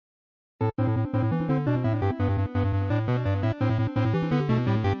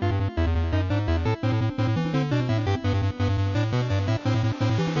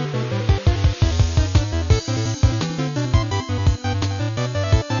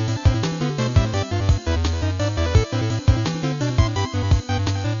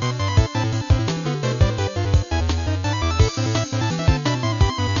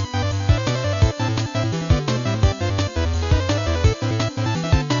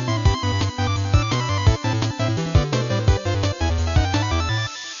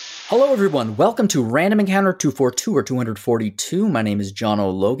Hello, everyone. Welcome to Random Encounter 242 or 242. My name is John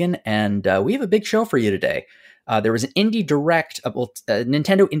O'Logan, and we have a big show for you today. There was an Indie Direct,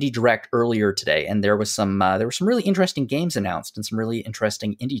 Nintendo Indie Direct earlier today, and there were some really interesting games announced and some really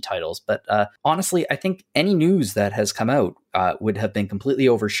interesting indie titles. But honestly, I think any news that has come out would have been completely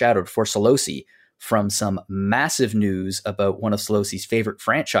overshadowed for Solosi from some massive news about one of Solosi's favorite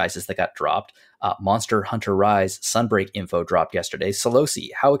franchises that got dropped. Monster Hunter Rise Sunbreak info dropped yesterday. Solosi,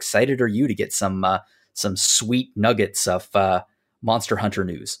 how excited are you to get some sweet nuggets of Monster Hunter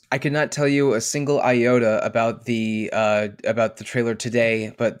news? I could not tell you a single iota about the trailer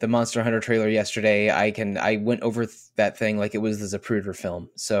today, but the Monster Hunter trailer yesterday, I went over that thing like it was the Zapruder film.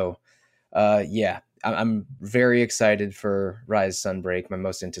 So, yeah, I'm very excited for Rise Sunbreak, my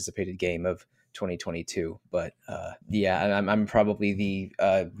most anticipated game of 2022. But yeah, I'm probably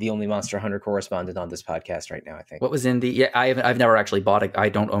the only Monster Hunter correspondent on this podcast right now, I think. What was in the? Yeah, I've never actually bought it. I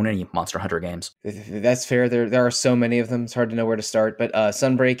don't own any Monster Hunter games. That's fair. There are so many of them. It's hard to know where to start. But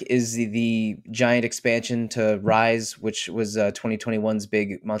Sunbreak is the giant expansion to Rise, which was 2021's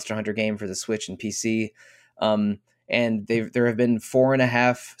big Monster Hunter game for the Switch and PC. And there have been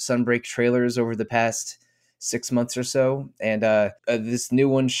 4.5 Sunbreak trailers over the past 6 months or so, and this new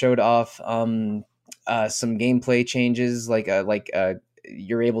one showed off some gameplay changes, like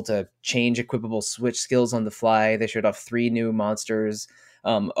you're able to change equipable switch skills on the fly. They showed off 3 new monsters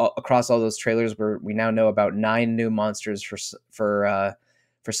across all those trailers. Where we now know about 9 new monsters for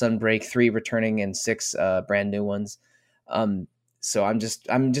Sunbreak, 3 returning and 6 brand new ones. So I'm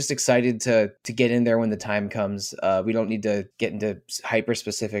just excited to get in there when the time comes. We don't need to get into hyper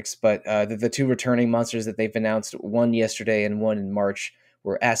specifics, but the 2 returning monsters that they've announced, one yesterday and one in March,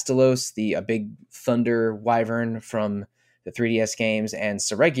 were Astalos, a big thunder wyvern from the 3DS games, and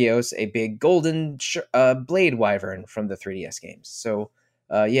Seregios, a big golden blade wyvern from the 3DS games. So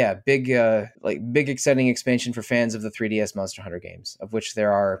yeah, big exciting expansion for fans of the 3DS Monster Hunter games, of which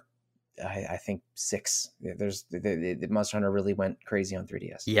there are I think 6. There's the Monster Hunter really went crazy on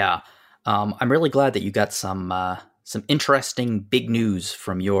 3DS. Yeah, I'm really glad that you got some interesting big news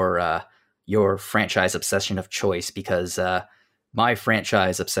from your franchise obsession of choice, because my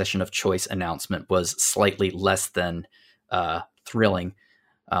franchise obsession of choice announcement was slightly less than thrilling.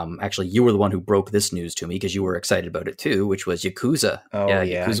 Actually, you were the one who broke this news to me because you were excited about it too, which was Yakuza. Oh,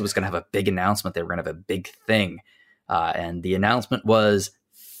 yeah. Yakuza was going to have a big announcement. They were going to have a big thing, and the announcement was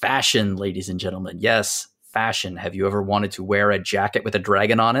fashion, ladies and gentlemen. Yes, fashion. Have you ever wanted to wear a jacket with a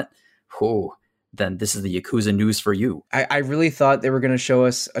dragon on it? Oh, then this is the Yakuza news for you. I really thought they were going to show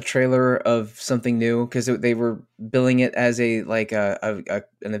us a trailer of something new, because they were billing it as an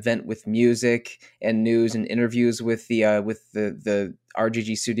event with music and news and interviews with the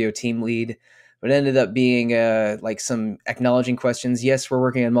RGG Studio team lead. But it ended up being some acknowledging questions. Yes, we're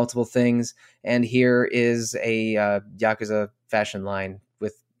working on multiple things, and here is a Yakuza fashion line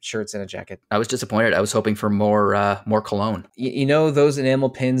with shirts and a jacket. I was disappointed. I was hoping for more cologne. You know, those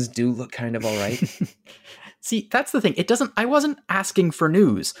enamel pins do look kind of all right. See, that's the thing. I wasn't asking for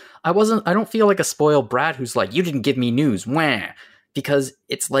news. I don't feel like a spoiled brat who's like, you didn't give me news. Wah. Because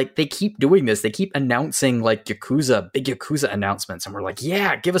it's like they keep doing this. They keep announcing like big Yakuza announcements. And we're like,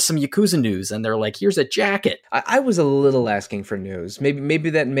 yeah, give us some Yakuza news. And they're like, here's a jacket. I was a little asking for news.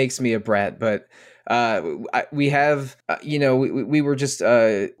 Maybe that makes me a brat, but we have, we were just,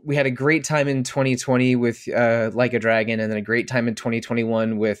 we had a great time in 2020 with Like a Dragon, and then a great time in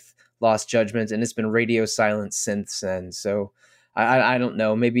 2021 with Lost Judgment, and it's been radio silence since then. So I don't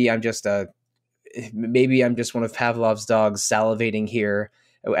know. Maybe I'm just one of Pavlov's dogs salivating here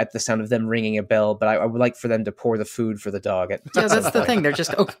at the sound of them ringing a bell, but I would like for them to pour the food for the dog. Yeah, that's the thing. They're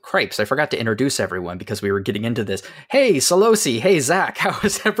just, cripes. I forgot to introduce everyone because we were getting into this. Hey, Solosi. Hey, Zach. How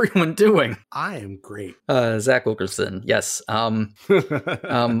is everyone doing? I am great. Zach Wilkerson. Yes. Well,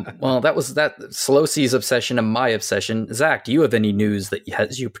 that was Solosi's obsession and my obsession. Zach, do you have any news that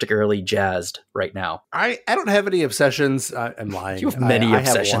has you particularly jazzed right now? I don't have any obsessions. I'm lying. You have many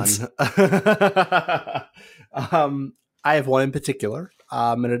obsessions. I have one in particular.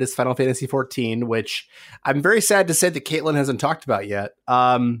 And it is Final Fantasy XIV, which I'm very sad to say that Caitlin hasn't talked about yet.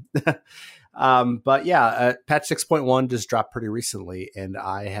 But yeah, patch 6.1 just dropped pretty recently, and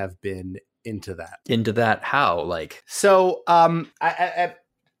I have been into that. Into that? How? Like? So,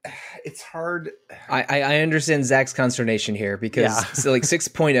 it's hard. I understand Zach's consternation here, because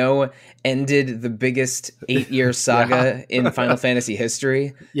 6.0 ended the biggest 8-year saga in Final Fantasy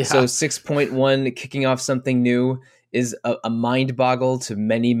history. Yeah. So 6.1 kicking off something new is a mind boggle to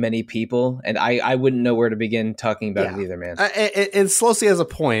many, many people. And I wouldn't know where to begin talking about it either, man. And Slosy has a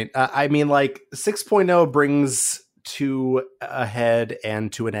point. I mean, like 6.0 brings to a head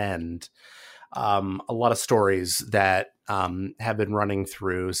and to an end. A lot of stories that have been running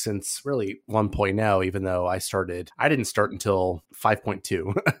through since really 1.0, even though I didn't start until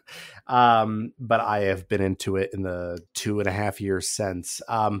 5.2. But I have been into it in the 2.5 years since.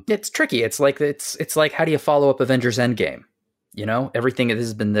 It's tricky. It's like how do you follow up Avengers Endgame? You know, everything, this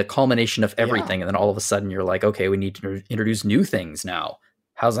has been the culmination of everything. Yeah. And then all of a sudden you're like, okay, we need to introduce new things now.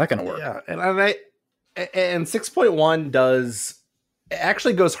 How's that going to work? Yeah. And 6.1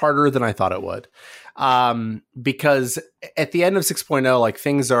 actually goes harder than I thought it would. Because at the end of 6.0, like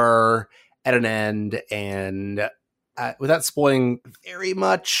things are at an end, and without spoiling very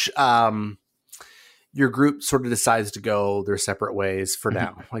much, your group sort of decides to go their separate ways for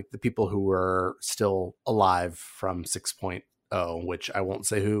now. Like the people who were still alive from 6.0, which I won't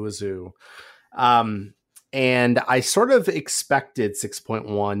say who was who. And I sort of expected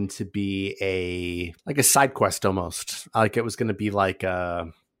 6.1 to be a side quest almost. Like it was going to be like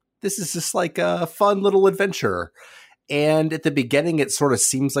this is just like a fun little adventure. And at the beginning, it sort of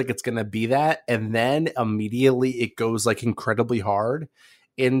seems like it's going to be that. And then immediately it goes like incredibly hard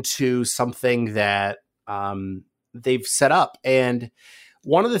into something that they've set up. And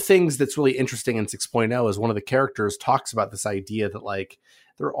one of the things that's really interesting in 6.0 is one of the characters talks about this idea that like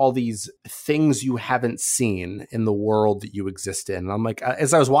there are all these things you haven't seen in the world that you exist in. And I'm like,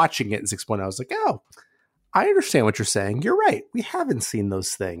 as I was watching it in 6.0, I was like, oh, I understand what you're saying. You're right. We haven't seen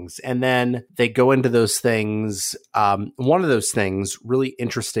those things. And then they go into those things. One of those things, really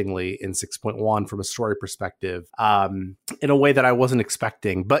interestingly, in 6.1 from a story perspective, in a way that I wasn't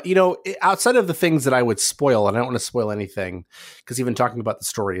expecting. But, you know, outside of the things that I would spoil, and I don't want to spoil anything, because even talking about the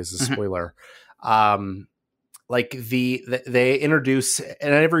story is a spoiler. Like they introduce,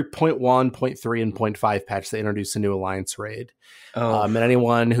 and at every 0.1, 0.3, and 0.5 patch, they introduce a new alliance raid. And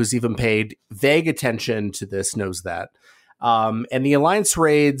anyone who's even paid vague attention to this knows that. And the alliance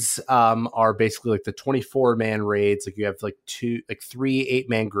raids are basically like the 24-man raids. Like you have like 3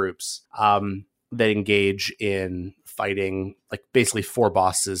 8-man groups that engage in fighting like basically 4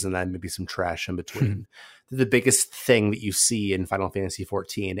 bosses and then maybe some trash in between. The biggest thing that you see in Final Fantasy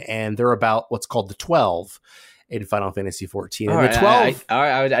 14, and they're about what's called the 12 in Final Fantasy 14. And the 12,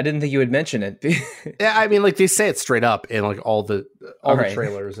 I didn't think you would mention it. Yeah, I mean, like they say it straight up in like all the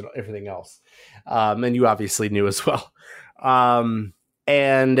trailers and everything else. And you obviously knew as well.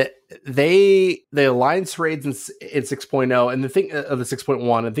 And the alliance raids in 6.0, and the thing of the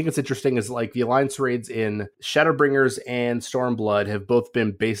 6.1, I think it's interesting is like the alliance raids in Shadowbringers and Stormblood have both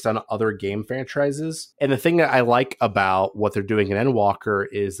been based on other game franchises. And the thing that I like about what they're doing in Endwalker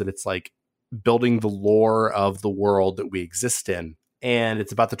is that it's like building the lore of the world that we exist in. And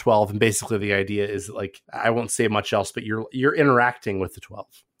it's about the 12. And basically the idea is like, I won't say much else, but you're interacting with the 12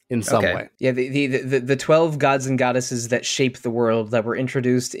 in some way. Yeah. The 12 gods and goddesses that shape the world that were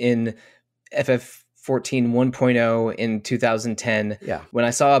introduced in FF14 1.0 in 2010. Yeah. When I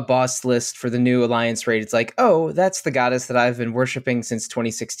saw a boss list for the new Alliance raid, it's like, oh, that's the goddess that I've been worshiping since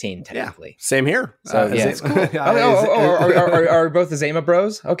 2016, technically. Yeah. Same here. So yeah, it's cool. Are both the Zama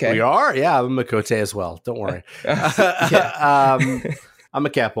bros? Okay. We are. Yeah. I'm a Makote as well. Don't worry. I'm a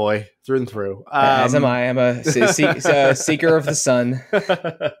cat boy through and through. As am I. I'm a seeker of the sun.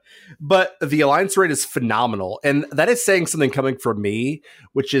 But the Alliance raid is phenomenal. And that is saying something coming from me,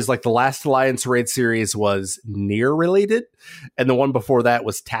 which is like the last Alliance raid series was Nier related. And the one before that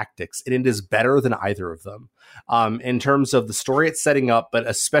was Tactics. And it is better than either of them. In terms of the story it's setting up, but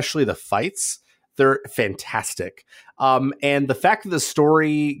especially the fights, they're fantastic. And the fact that the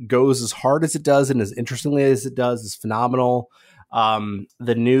story goes as hard as it does and as interestingly as it does is phenomenal.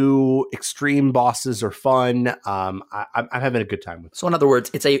 The new extreme bosses are fun. I'm having a good time with it. So in other words,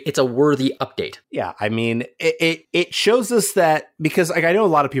 it's a worthy update. Yeah. I mean, it shows us that, because like, I know a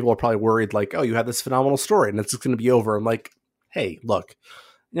lot of people are probably worried like, oh, you have this phenomenal story and it's just going to be over. I'm like, hey, look,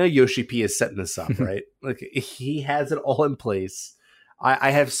 you know, Yoshi P is setting this up, right? Like he has it all in place.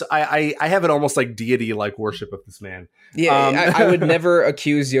 I have an almost like deity like worship of this man. Yeah, I would never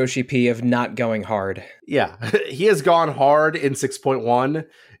accuse Yoshi P of not going hard. Yeah, he has gone hard in 6.1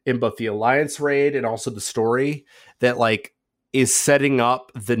 in both the Alliance raid and also the story that like is setting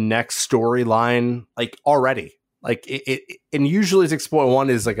up the next storyline like already. Like it and usually 6.1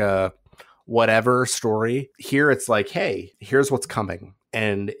 is like a whatever story. Here it's like, hey, here's what's coming,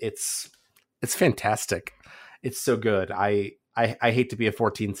 and it's fantastic. It's so good. I hate to be a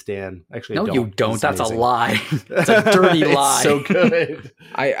 14 stan. Actually, No, I don't. you don't. It's That's amazing. a lie. That's a dirty lie. It's so good.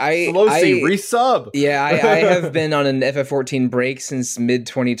 I Slowsy, resub. Yeah, I have been on an FF14 break since mid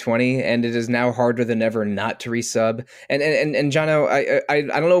 2020, and it is now harder than ever not to resub. And Jono, I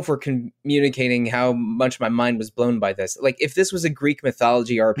don't know if we're communicating how much my mind was blown by this. Like, if this was a Greek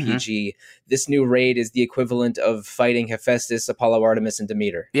mythology RPG, this new raid is the equivalent of fighting Hephaestus, Apollo, Artemis, and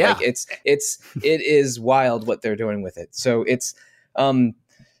Demeter. Yeah. Like, it is wild what they're doing with it. So it's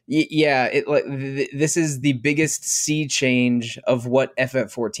this is the biggest sea change of what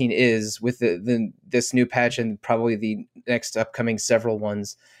FF14 is with this new patch and probably the next upcoming several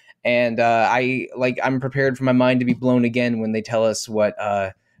ones. And I'm prepared for my mind to be blown again when they tell us what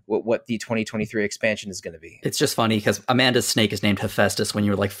the 2023 expansion is going to be. It's just funny because Amanda's snake is named Hephaestus. When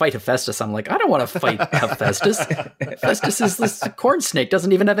you're like, fight Hephaestus, I'm like, I don't want to fight Hephaestus. Hephaestus is this corn snake,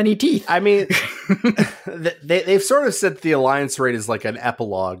 doesn't even have any teeth. I mean, they've sort of said the Alliance raid is like an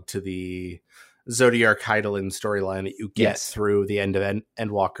epilogue to the Zodiark Hydaelyn storyline that you get through the end of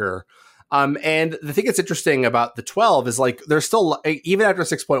Endwalker. And the thing that's interesting about the 12 is like, there's still, even after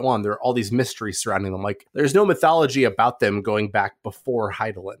 6.1, there are all these mysteries surrounding them. Like, there's no mythology about them going back before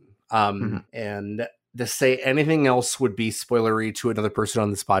Hydaelyn. And to say anything else would be spoilery to another person on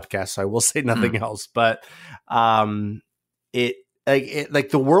this podcast, so I will say nothing else. But the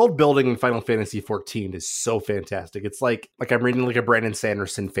world building in Final Fantasy XIV is so fantastic. It's like I'm reading like a Brandon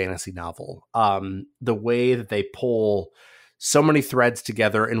Sanderson fantasy novel. The way that they pull so many threads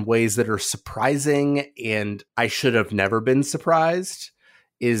together in ways that are surprising, and I should have never been surprised,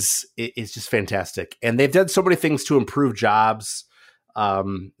 is just fantastic. And they've done so many things to improve jobs.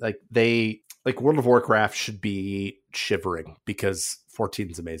 World of Warcraft should be shivering because 14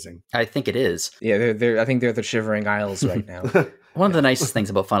 is amazing. I think it is. Yeah, I think they're the Shivering Isles right now. One of the nicest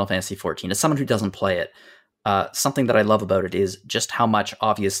things about Final Fantasy XIV, as someone who doesn't play it, something that I love about it is just how much,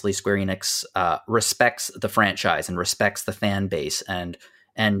 obviously, Square Enix respects the franchise and respects the fan base and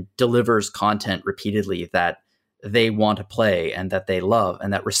delivers content repeatedly that they want to play and that they love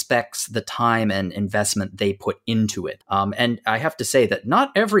and that respects the time and investment they put into it. And I have to say that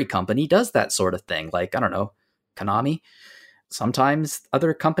not every company does that sort of thing. Like, I don't know, Konami. Sometimes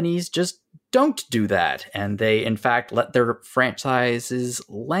other companies just don't do that. And they, in fact, let their franchises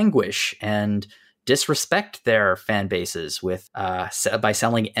languish and disrespect their fan bases with by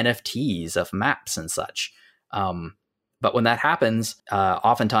selling NFTs of maps and such. But when that happens,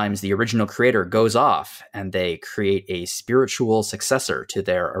 oftentimes the original creator goes off and they create a spiritual successor to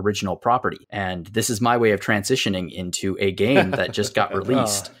their original property. And this is my way of transitioning into a game that just got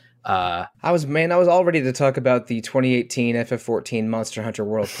released. I was all ready to talk about the 2018 FF14 Monster Hunter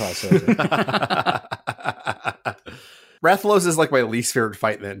World crossover. Rathalos is like my least favorite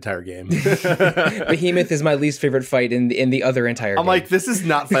fight in the entire game. Behemoth is my least favorite fight in the other entire game. I'm like, this is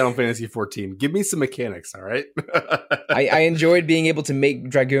not Final Fantasy XIV. Give me some mechanics, all right? I enjoyed being able to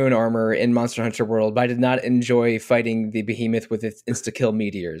make Dragoon armor in Monster Hunter World, but I did not enjoy fighting the Behemoth with its insta-kill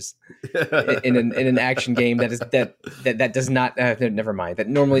meteors in an action game that does not. Never mind. That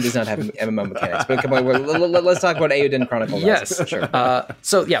normally does not have MMO mechanics. But come on, let's talk about Eiyuden Chronicle. Yes, sure.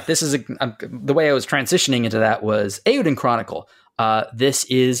 So yeah, this is the way I was transitioning into that was Eiyuden Chronicle. This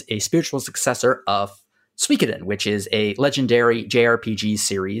is a spiritual successor of Suikoden, which is a legendary JRPG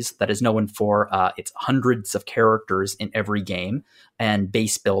series that is known for its hundreds of characters in every game and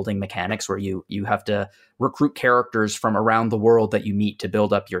base building mechanics where you have to recruit characters from around the world that you meet to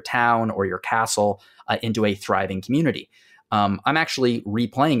build up your town or your castle into a thriving community. I'm actually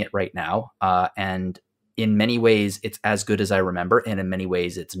replaying it right now, and in many ways, it's as good as I remember, and in many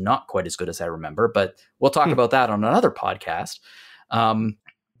ways, it's not quite as good as I remember. But we'll talk about that on another podcast.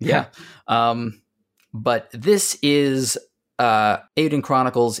 But this is Eiyuden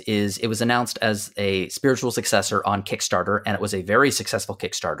Chronicles. It was announced as a spiritual successor on Kickstarter, and it was a very successful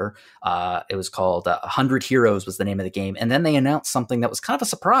Kickstarter. It was called 100 Heroes was the name of the game, and then they announced something that was kind of a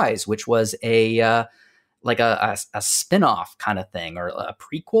surprise, which was a spin-off kind of thing or a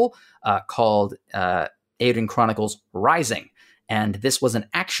prequel called Eiyuden Chronicles Rising. And this was an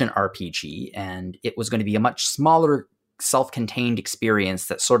action RPG, and it was going to be a much smaller, self-contained experience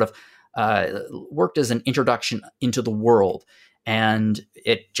that sort of worked as an introduction into the world. And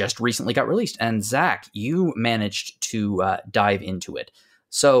it just recently got released. And Zach, you managed to dive into it.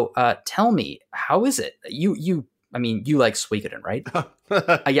 So tell me, how is it? You like Suikoden, right?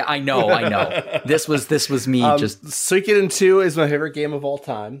 Yeah, I know. This was me just. Suikoden 2 is my favorite game of all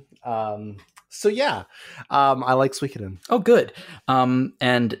time. So yeah, I like Suikoden. Oh, good.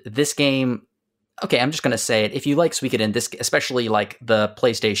 And this game, Okay, I'm just going to say it. If you like Suikoden, this, especially like the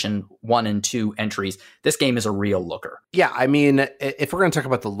PlayStation 1 and 2 entries, this game is a real looker. Yeah, I mean, if we're going to talk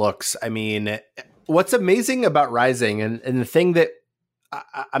about the looks, I mean, what's amazing about Rising, and the thing that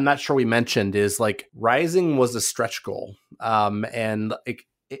I'm not sure we mentioned is like Rising was a stretch goal. And like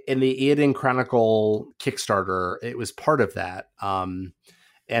in the Eiyuden Chronicle Kickstarter, it was part of that.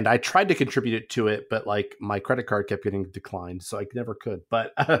 And I tried to contribute to it, but like my credit card kept getting declined, so I never could.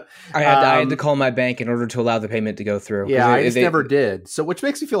 But I had to call my bank in order to allow the payment to go through. Yeah, I just never did. So, which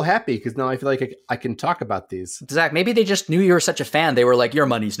makes me feel happy because now I feel like I can talk about these. Zach, maybe they just knew you were such a fan. They were like, your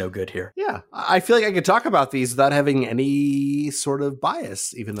money's no good here. Yeah, I feel like I could talk about these without having any sort of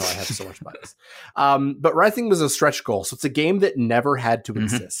bias, even though I have so much bias. But Rising was a stretch goal, so it's a game that never had to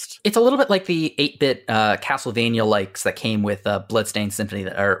exist. It's a little bit like the 8-bit Castlevania likes that came with Bloodstained Symphony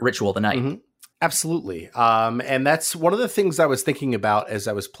or Ritual of the Night. Mm-hmm. Absolutely. And that's one of the things I was thinking about as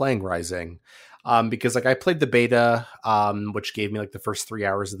I was playing Rising. Because like I played the beta, which gave me like the first 3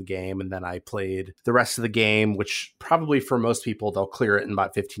 hours of the game. And then I played the rest of the game, which probably for most people, they'll clear it in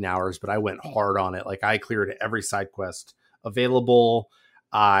about 15 hours. But I went hard on it. Like I cleared every side quest available.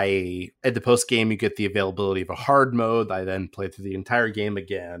 At the post game, you get the availability of a hard mode. I then played through the entire game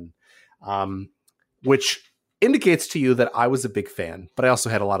again, which indicates to you that I was a big fan, but I also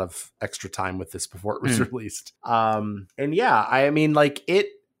had a lot of extra time with this before it was released. And yeah, I mean, like it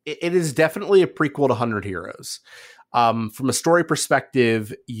is definitely a prequel to 100 Heroes. From a story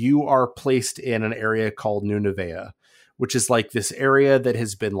perspective, you are placed in an area called New Nevea, which is like this area that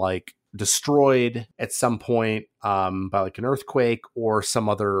has been like destroyed at some point by like an earthquake or some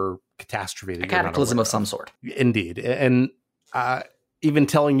other catastrophe. A cataclysm of some sort. Indeed. And even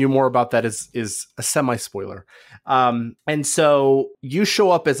telling you more about that is a semi-spoiler. And so you show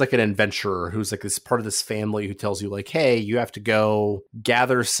up as like an adventurer who's like this part of this family who tells you like, hey, you have to go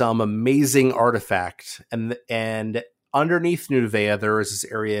gather some amazing artifact. And underneath New Nevea, there is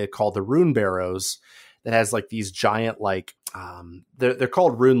this area called the Rune Barrows that has like these giant, like, they're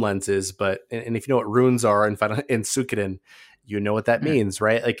called rune lenses, but, and if you know what runes are in Suikoden, you know what that means,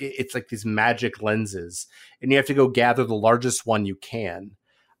 right? Like it's like these magic lenses, and you have to go gather the largest one you can.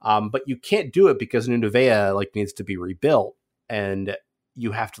 But you can't do it because New Nevea like needs to be rebuilt, and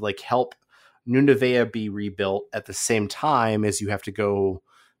you have to like help New Nevea be rebuilt at the same time as you have to go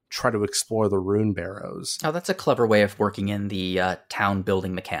try to explore the Rune Barrows. Oh, that's a clever way of working in the town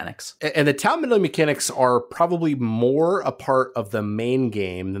building mechanics. And the town building mechanics are probably more a part of the main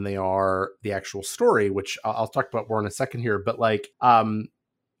game than they are the actual story, which I'll talk about more in a second here. But like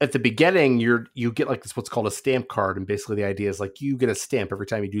at the beginning, you get like this what's called a stamp card, and basically the idea is like you get a stamp every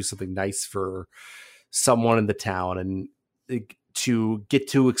time you do something nice for someone in the town, and to get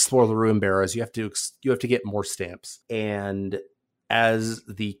to explore the Rune Barrows, you have to get more stamps. And as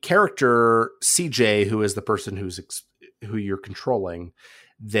the character CJ, who is the person who you're controlling,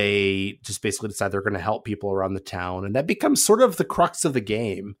 they just basically decide they're going to help people around the town, and that becomes sort of the crux of the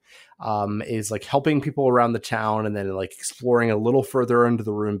game. Is like helping people around the town, and then like exploring a little further into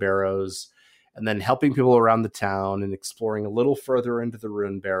the Rune Barrows, and then helping people around the town and exploring a little further into the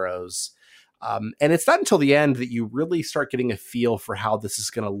Rune Barrows. And it's not until the end that you really start getting a feel for how this is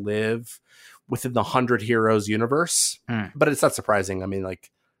going to live within the 100 Heroes universe. But it's not surprising. I mean,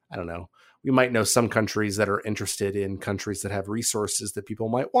 like, I don't know. We might know some countries that are interested in countries that have resources that people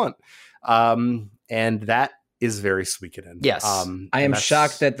might want. And that is very Suikoden. Yes. I am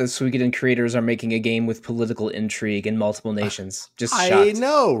shocked that the Suikoden creators are making a game with political intrigue in multiple nations. Just shocked. I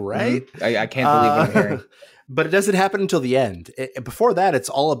know, right? I can't believe what I'm hearing. But it doesn't happen until the end. Before that, it's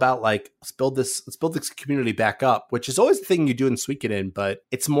all about like, let's build this community back up, which is always the thing you do in Suikoden, but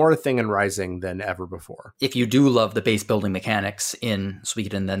it's more a thing in Rising than ever before. If you do love the base building mechanics in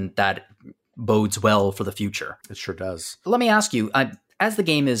Suikoden, then that bodes well for the future. It sure does. Let me ask you, as the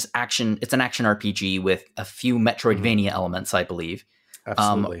game is action, it's an action RPG with a few Metroidvania elements, I believe,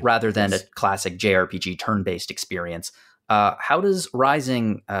 rather than a classic JRPG turn-based experience. How does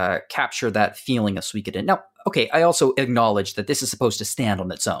Rising capture that feeling of Suikoden? Now, okay, I also acknowledge that this is supposed to stand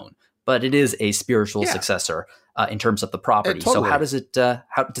on its own, but it is a spiritual successor in terms of the property. Totally. So how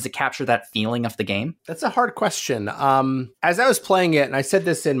does it capture that feeling of the game? That's a hard question. As I was playing it, and I said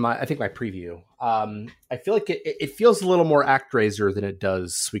this in my preview, I feel like it feels a little more ActRaiser than it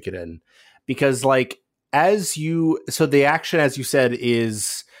does Suikoden, because like so the action, as you said,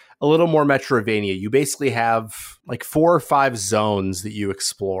 is a little more Metroidvania. You basically have like 4 or 5 zones that you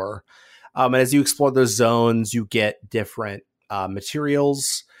explore. And as you explore those zones, you get different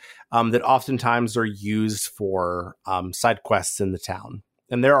materials that oftentimes are used for side quests in the town.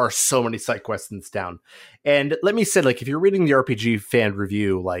 And there are so many side quests in this town. And let me say, like, if you're reading the RPG fan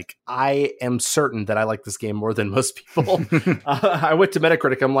review, like, I am certain that I like this game more than most people. I went to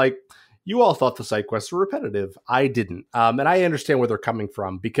Metacritic. I'm like, you all thought the side quests were repetitive. I didn't. And I understand where they're coming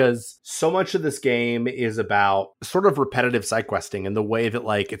from, because so much of this game is about sort of repetitive side questing and the way that,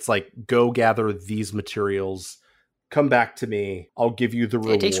 like, it's like, go gather these materials, come back to me, I'll give you the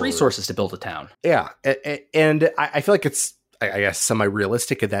reward. It takes resources to build a town. Yeah. And I feel like it's, I guess,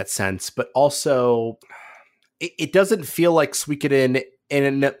 semi-realistic in that sense, but also it doesn't feel like Suikoden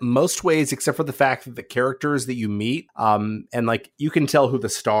in most ways, except for the fact that the characters that you meet, and like, you can tell who the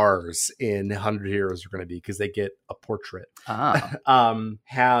stars in 100 Heroes are going to be because they get a portrait,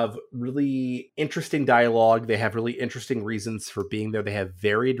 have really interesting dialogue. They have really interesting reasons for being there. They have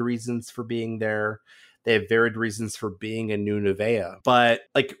varied reasons for being there. They have varied reasons for being in New Nevea. But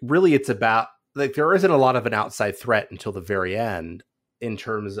like, really, it's about, like, there isn't a lot of an outside threat until the very end in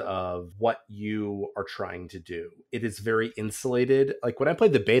terms of what you are trying to do. It is very insulated. Like, when I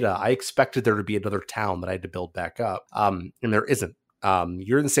played the beta, I expected there to be another town that I had to build back up. And there isn't.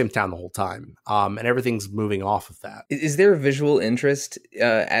 You're in the same town the whole time. And everything's moving off of that. Is there a visual interest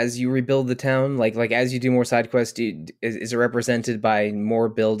as you rebuild the town? Like as you do more side quests, is it represented by more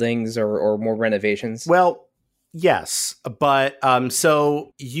buildings or more renovations? Well, yes, but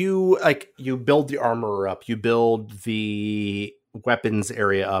so you build the armor up, you build the weapons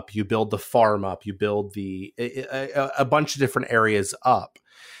area up, you build the farm up, you build a bunch of different areas up.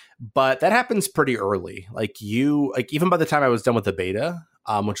 But that happens pretty early. Like, even by the time I was done with the beta,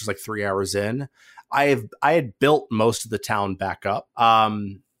 which was like 3 hours in, I had built most of the town back up.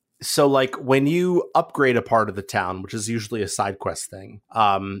 So like, when you upgrade a part of the town, which is usually a side quest thing,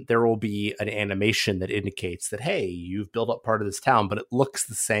 there will be an animation that indicates that, hey, you've built up part of this town, but it looks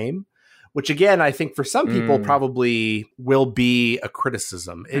the same. Which, again, I think for some people probably will be a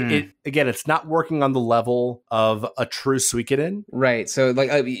criticism. Again, it's not working on the level of a true Suikoden. Right. So, like,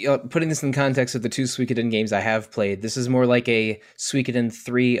 putting this in context of the 2 Suikoden games I have played, this is more like a Suikoden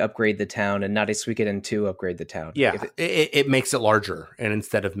 3 upgrade the town and not a Suikoden 2 upgrade the town. Yeah, it makes it larger, and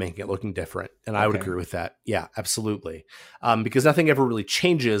instead of making it looking different. And I would agree with that. Yeah, absolutely. Because nothing ever really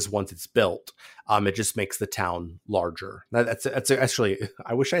changes once it's built. It just makes the town larger. That's actually,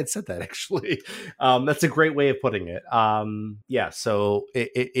 I wish I had said that, actually. That's a great way of putting it. Yeah, so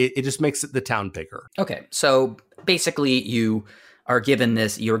it just makes the town bigger. Okay, so basically you're given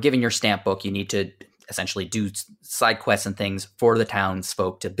your stamp book. You need to essentially do side quests and things for the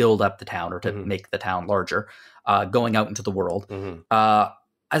townsfolk to build up the town or to make the town larger, going out into the world.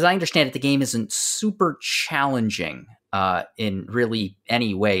 As I understand it, the game isn't super challenging in really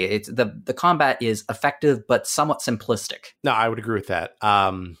any way. It's the combat is effective but somewhat simplistic. No, I would agree with that.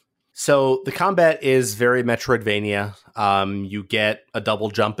 So the combat is very Metroidvania. You get a double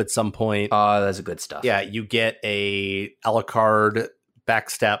jump at some point. That's a good stuff. Yeah, you get a a la carte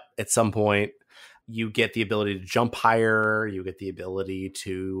backstep at some point. You get the ability to jump higher. You get the ability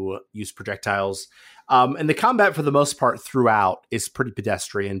to use projectiles. And the combat, for the most part, throughout is pretty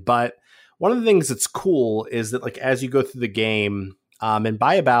pedestrian. But one of the things that's cool is that, like, as you go through the game, and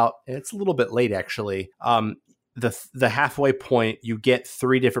by about, it's a little bit late actually, the halfway point, you get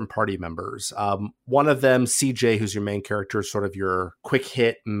 3 different party members. One of them, CJ, who's your main character, is sort of your quick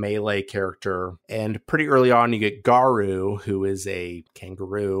hit melee character. And pretty early on, you get Garu, who is a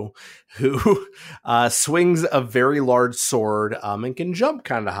kangaroo who swings a very large sword and can jump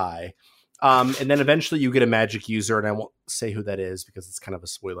kind of high. And then eventually you get a magic user, and I won't say who that is because it's kind of a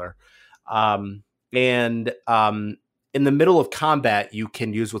spoiler. In the middle of combat, you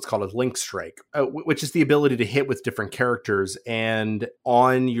can use what's called a link strike, which is the ability to hit with different characters. And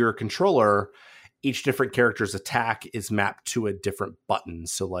on your controller, each different character's attack is mapped to a different button.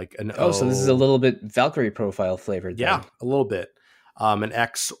 So like an O. So this is a little bit Valkyrie profile flavored. Yeah, then. a little bit. An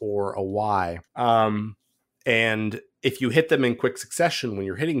X or a Y. And if you hit them in quick succession when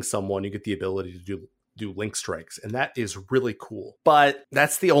you're hitting someone, you get the ability to do link strikes, and that is really cool. But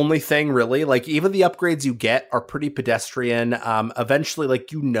that's the only thing, really. Like, even the upgrades you get are pretty pedestrian. Eventually, like,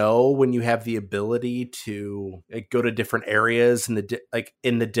 when you have the ability to go to different areas in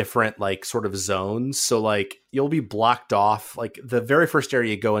the different like sort of zones. So like, you'll be blocked off. Like, the very first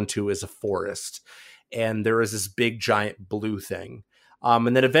area you go into is a forest, and there is this big giant blue thing.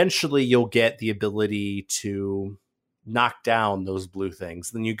 And then eventually you'll get the ability to knock down those blue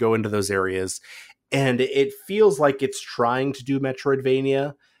things. Then you go into those areas, and it feels like it's trying to do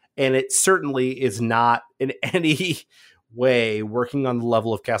Metroidvania, and it certainly is not in any working on the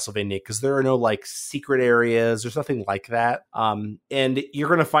level of Castlevania, because there are no like secret areas. There's nothing like that. And you're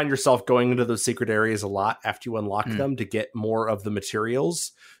going to find yourself going into those secret areas a lot after you unlock them to get more of the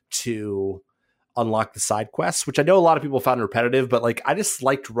materials to unlock the side quests, which I know a lot of people found repetitive, but like I just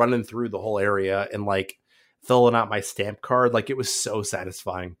liked running through the whole area and like filling out my stamp card. Like it was so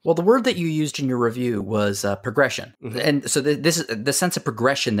satisfying. Well, the word that you used in your review was progression. And so the sense of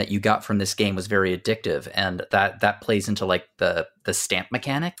progression that you got from this game was very addictive, and that plays into like the stamp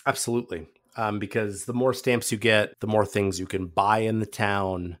mechanic. Absolutely. Because the more stamps you get, the more things you can buy in the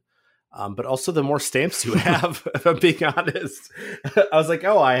town. But also the more stamps you have, if I'm being honest. I was like,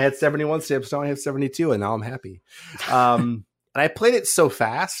 oh, I had 71 stamps, now I have 72, and now I'm happy. And I played it so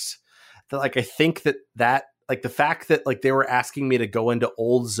fast that like I think that like the fact that like they were asking me to go into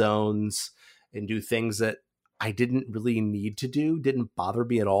old zones and do things that I didn't really need to do didn't bother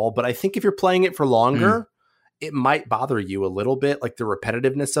me at all. But I think if you're playing it for longer, it might bother you a little bit, like the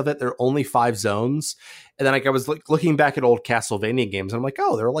repetitiveness of it. There are only 5 zones. And then like I was looking back at old Castlevania games, and I'm like,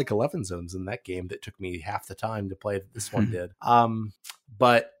 oh, there are like 11 zones in that game that took me half the time to play that this one did.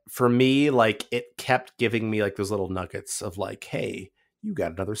 But for me, like it kept giving me like those little nuggets of like, hey, you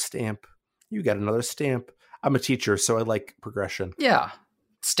got another stamp. You got another stamp. I'm a teacher, so I like progression. Yeah.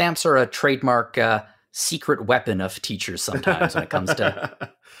 Stamps are a trademark secret weapon of teachers sometimes when it comes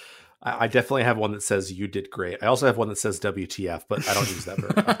to... I definitely have one that says you did great. I also have one that says WTF, but I don't use that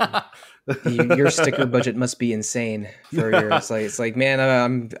very often. Your sticker budget must be insane for your. It's like man,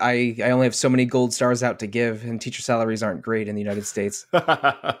 I only have so many gold stars out to give, and teacher salaries aren't great in the United States.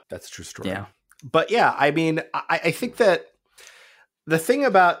 That's a true story. Yeah, but yeah, I mean, I think that the thing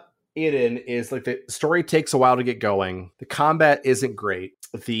about Eden is like the story takes a while to get going. The combat isn't great.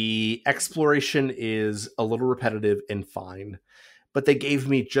 The exploration is a little repetitive and fine. But they gave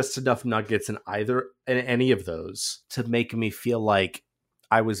me just enough nuggets in any of those to make me feel like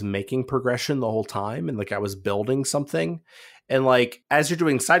I was making progression the whole time and like I was building something. And like as you're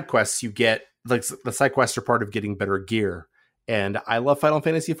doing side quests, you get like the side quests are part of getting better gear. And I love Final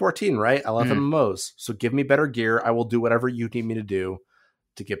Fantasy 14, right? I love MMOs. So give me better gear. I will do whatever you need me to do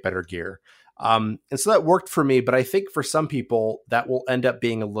to get better gear. And so that worked for me. But I think for some people that will end up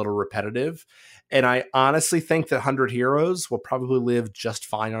being a little repetitive. And I honestly think that 100 Heroes will probably live just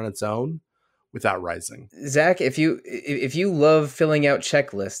fine on its own without Rising. Zach, if you love filling out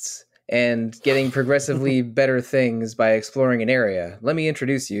checklists and getting progressively better things by exploring an area, let me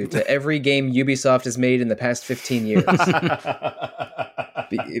introduce you to every game Ubisoft has made in the past 15 years.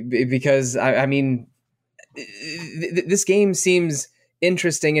 Because, I mean, this game seems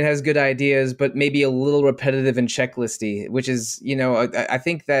interesting and has good ideas, but maybe a little repetitive and checklisty, which is, I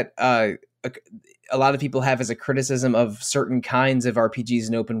think that... a lot of people have as a criticism of certain kinds of RPGs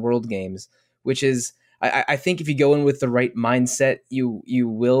and open world games, which is, I think if you go in with the right mindset, you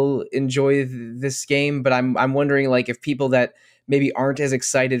will enjoy this game. But I'm wondering, like, if people that maybe aren't as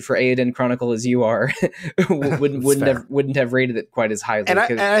excited for Eiyuden Chronicle as you are wouldn't have rated it quite as highly. And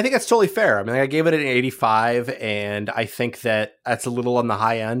I think that's totally fair. I mean, I gave it an 85, and I think that that's a little on the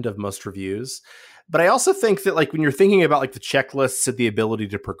high end of most reviews. But I also think that like when you're thinking about like the checklists and the ability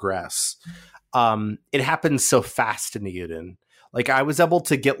to progress, it happens so fast in Eiyuden. Like I was able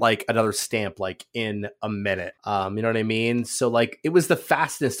to get like another stamp like in a minute. You know what I mean? So like it was the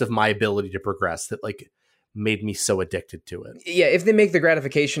fastness of my ability to progress that like made me so addicted to it. Yeah, if they make the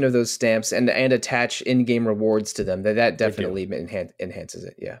gratification of those stamps and in-game rewards to them, that definitely enhances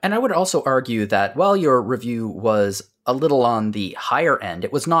it. Yeah. And I would also argue that while your review was a little on the higher end,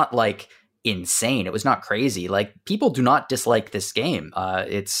 it was not like insane. It was not crazy. Like people do not dislike this game.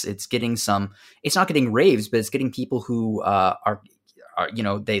 It's getting it's not getting raves, but it's getting people who are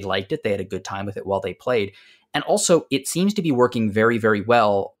they liked it. They had a good time with it while they played. And also it seems to be working very, very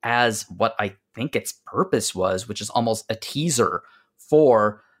well as what I think its purpose was, which is almost a teaser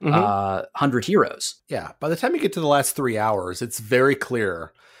for 100 Heroes. Yeah. By the time you get to the last 3 hours, it's very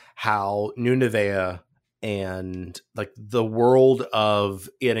clear how New Nevea and like the world of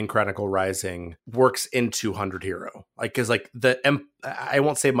Eiyuden Chronicle Rising works into 100 Hero. Like, cause like I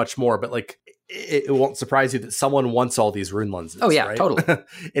won't say much more, but like it won't surprise you that someone wants all these rune lenses. Oh yeah, right? totally.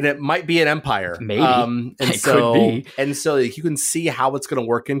 And it might be an empire. Maybe. Could be. And so like, you can see how it's going to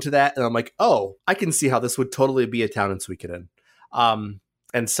work into that. And I'm like, oh, I can see how this would totally be a town in Suikoden.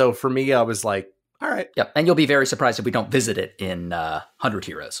 And so for me, I was like, all right. Yep. And you'll be very surprised if we don't visit it in 100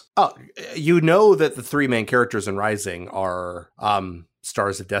 Heroes. Oh, you know that the 3 main characters in Rising are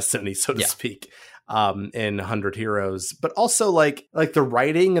stars of destiny, so to speak, in 100 Heroes. But also like the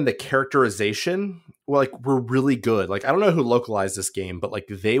writing and the characterization were really good. Like, I don't know who localized this game, but like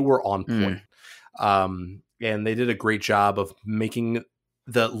they were on point. And they did a great job of making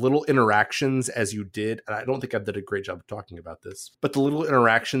the little interactions as you did. And I don't think I did a great job of talking about this, but the little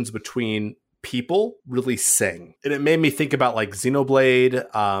interactions between people really sing. And it made me think about like Xenoblade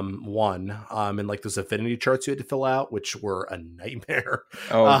 1 and like those affinity charts you had to fill out, which were a nightmare.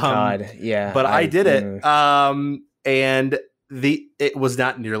 Oh God, yeah. But I did it. And it was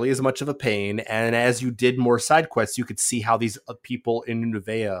not nearly as much of a pain. And as you did more side quests, you could see how these people in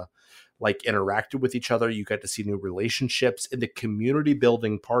Nuvea like interacted with each other. You got to see new relationships, and the community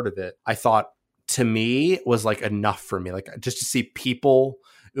building part of it, I thought, to me, was like enough for me. Like just to see people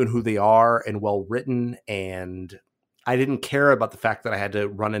and who they are and well written. And I didn't care about the fact that I had to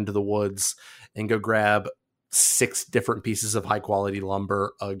run into the woods and go grab 6 different pieces of high quality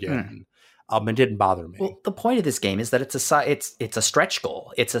lumber again. It didn't bother me. Well, the point of this game is that it's a stretch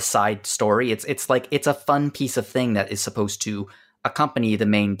goal. It's a side story. It's like it's a fun piece of thing that is supposed to accompany the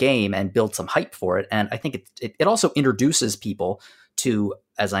main game and build some hype for it. And I think it also introduces people to,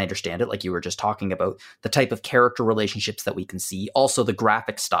 as I understand it, like you were just talking about, the type of character relationships that we can see. Also the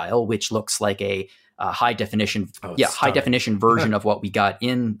graphic style, which looks like a high definition version of what we got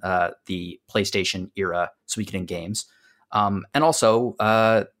in the PlayStation era Suikoden games. And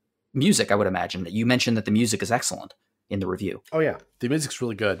also music, I would imagine. You mentioned that the music is excellent in the review. Oh yeah, the music's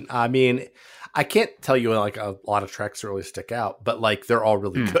really good. I mean, I can't tell you like a lot of tracks that really stick out, but like they're all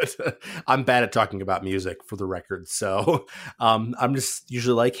really good. I'm bad at talking about music, for the record, so I'm just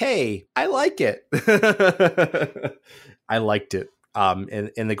usually like, hey, I like it. I liked it.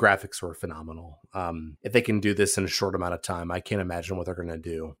 And the graphics were phenomenal. If they can do this in a short amount of time, I can't imagine what they're going to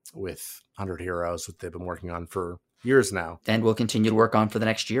do with 100 Heroes, what they've been working on for years now. And we'll continue to work on for the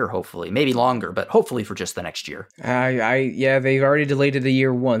next year, hopefully. Maybe longer, but hopefully for just the next year. Yeah, they've already delayed it a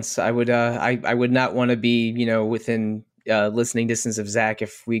year once. I would not want to be, within listening distance of Zach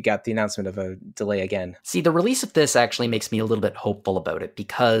if we got the announcement of a delay again. See, the release of this actually makes me a little bit hopeful about it,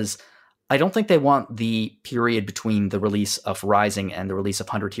 because I don't think they want the period between the release of Rising and the release of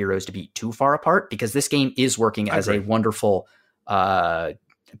 100 Heroes to be too far apart, because this game is working as a wonderful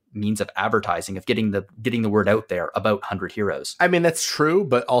means of advertising, of getting the word out there about 100 Heroes. I mean, that's true,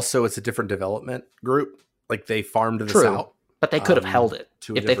 but also it's a different development group. Like they farmed this out. But they could have held it.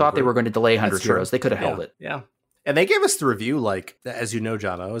 If they thought they were going to delay 100 Heroes, they could have held it. Yeah. And they gave us the review, like, as you know,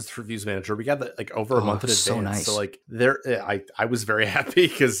 John, I was the reviews manager. We got that like over a month in advance. So nice. So like I was very happy,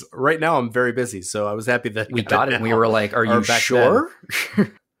 because right now I'm very busy. So I was happy that we got it. And we were like, are you sure?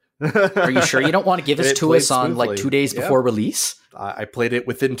 Are you sure you don't want to give it to us on like 2 days before release? I played it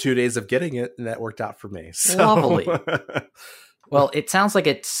within 2 days of getting it, and that worked out for me. So. Lovely. Well, it sounds like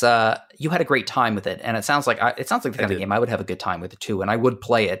it's you had a great time with it, and it sounds like the kind of game I would have a good time with it too, and I would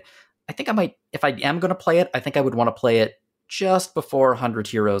play it. I think I might, if I am going to play it, I think I would want to play it just before 100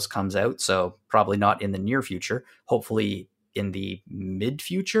 Heroes comes out, so probably not in the near future. Hopefully in the mid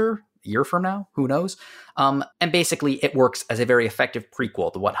future. Year from now, who knows? And basically it works as a very effective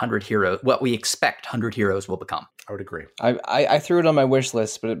prequel to what we expect 100 Heroes will become. I would agree. I threw it on my wish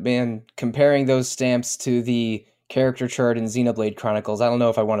list, but man, comparing those stamps to the character chart in Xenoblade Chronicles, I don't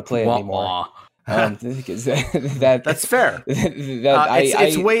know if I want to play it anymore. That's fair.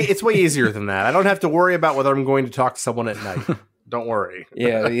 It's way easier than that. I don't have to worry about whether I'm going to talk to someone at night. Don't worry.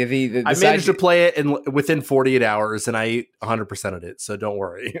 Yeah, I managed to play it within 48 hours, and I 100%ed it, so don't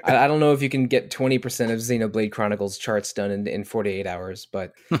worry. I don't know if you can get 20% of Xenoblade Chronicles charts done in 48 hours,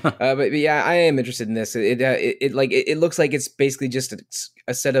 but yeah, I am interested in this. It looks like it's basically just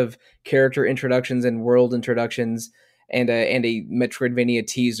a set of character introductions and world introductions, and a Metroidvania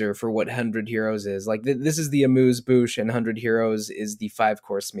teaser for what 100 Heroes is. Like this is the amuse-bouche, and 100 Heroes is the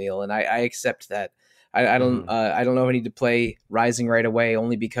 5-course meal, and I accept that. I don't know if I need to play Rising right away,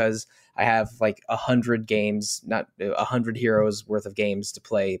 only because I have like 100 games, not 100 Heroes worth of games to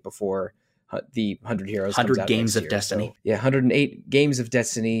play before the 100 Heroes. 100 games of Destiny. So, yeah, 108 games of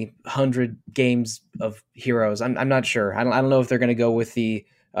Destiny, 100 games of Heroes. I'm not sure. I don't know if they're going to go with the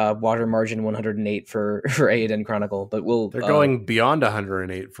water margin 108 for Eiyuden Chronicle, but they're going beyond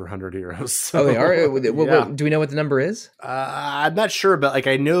 108 for 100 Heroes. So. Oh, they are. Do we know what the number is? I'm not sure, but like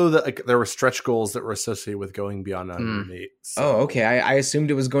I know that like there were stretch goals that were associated with going beyond 108. So. Oh, okay. I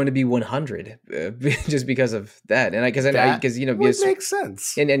assumed it was going to be 100 just because of that, and because makes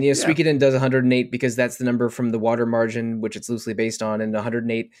sense. And Suikoden does 108 because that's the number from the water margin, which it's loosely based on, and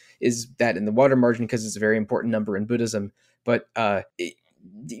 108 is that in the water margin because it's a very important number in Buddhism. But that's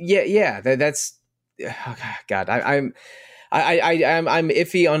oh God. I'm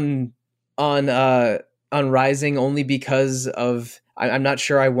iffy on Rising only because of I'm not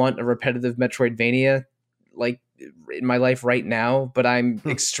sure I want a repetitive Metroidvania like in my life right now, but I'm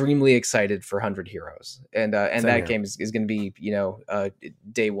extremely excited for 100 Heroes, and that here. game is going to be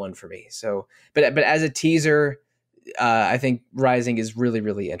day one for me. So, but as a teaser, I think Rising is really,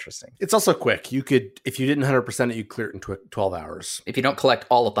 really interesting. It's also quick. You could, if you didn't 100% it, you clear it in 12 hours. If you don't collect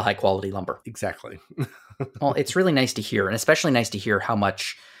all of the high quality lumber. Exactly. Well, it's really nice to hear, and especially nice to hear how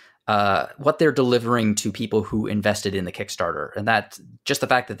much what they're delivering to people who invested in the Kickstarter. And that just the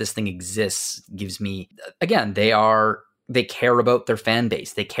fact that this thing exists gives me, again, they care about their fan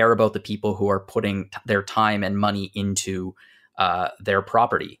base. They care about the people who are putting their time and money into their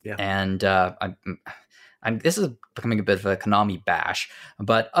property. Yeah. And this is becoming a bit of a Konami bash,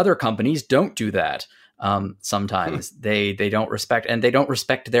 but other companies don't do that. Sometimes they don't respect, and they don't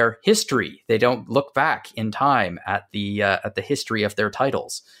respect their history. They don't look back in time at the history of their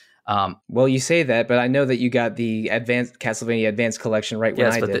titles. Well, you say that, but I know that you got the Castlevania Advanced Collection right when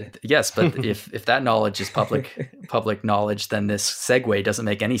I did. But if that knowledge is public knowledge, then this segue doesn't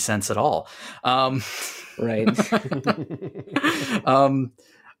make any sense at all. Right.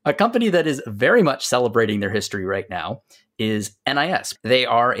 A company that is very much celebrating their history right now is NIS. They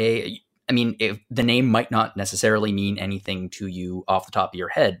are the name might not necessarily mean anything to you off the top of your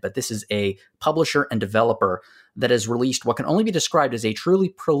head, but this is a publisher and developer that has released what can only be described as a truly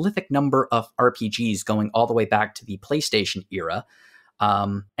prolific number of RPGs going all the way back to the PlayStation era.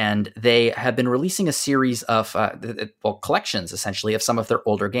 And they have been releasing a series of collections, essentially, of some of their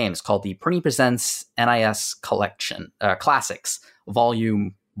older games called the Prinny Presents NIS Collection Classics,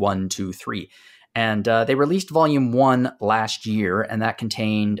 Volume 1, 2, 3. And they released Volume 1 last year, and that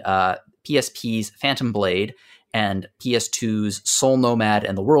contained PSP's Phantom Blade and PS2's Soul Nomad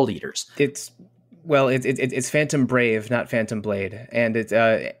and the World Eaters. It's Phantom Brave, not Phantom Blade, and it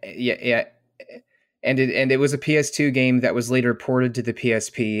it was a PS2 game that was later ported to the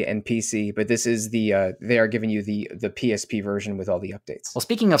PSP and PC. But this is they are giving you the PSP version with all the updates. Well,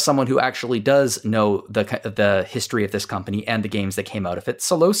 speaking of someone who actually does know the history of this company and the games that came out of it,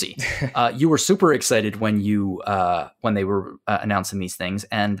 Solosi, you were super excited when they were announcing these things,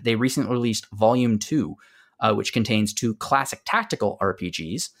 and they recently released Volume 2, which contains 2 classic tactical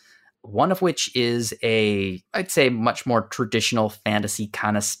RPGs. One of which is I'd say much more traditional fantasy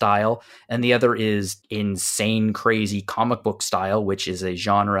kind of style, and the other is insane, crazy comic book style, which is a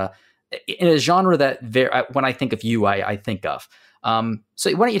genre that when I think of you, I think of.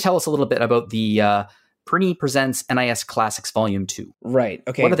 So why don't you tell us a little bit about the Prinny Presents NIS Classics Volume 2? Right.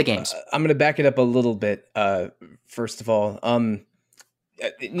 Okay. What are the games? I'm going to back it up a little bit. First of all,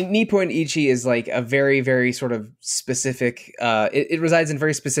 Nippon Ichi is like a very, very sort of specific, it resides in a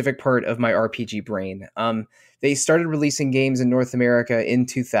very specific part of my RPG brain. They started releasing games in North America in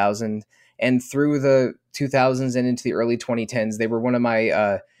 2000, and through the 2000s and into the early 2010s, they were one of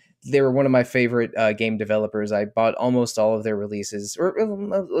my favorite game developers. I bought almost all of their releases, or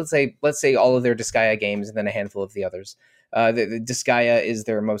let's say all of their Disgaea games, and then a handful of the others. The Disgaea is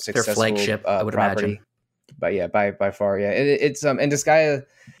their most successful flagship, I would property. imagine. But yeah, by far, yeah. It's and Disgaea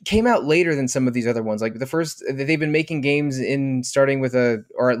came out later than some of these other ones. Like they've been making games starting with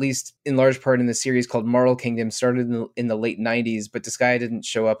or at least in large part in the series called Marl Kingdom, started in the late 90s, but Disgaea didn't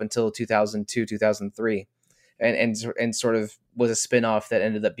show up until 2002, 2003. And sort of was a spin-off that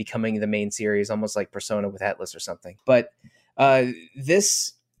ended up becoming the main series, almost like Persona with Atlas or something. But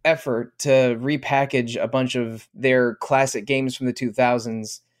this effort to repackage a bunch of their classic games from the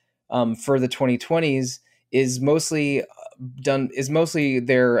 2000s for the 2020s is mostly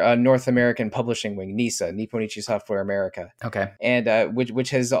their North American publishing wing, NISA, Nippon Ichi Software America. Okay. And which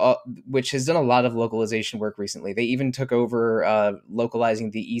has done a lot of localization work recently. They even took over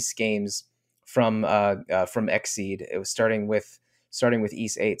localizing the Ys games from Xseed. It was starting with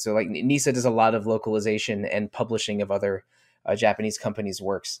Ys 8. So like NISA does a lot of localization and publishing of other Japanese companies'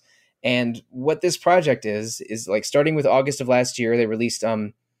 works. And what this project is like starting with August of last year, they released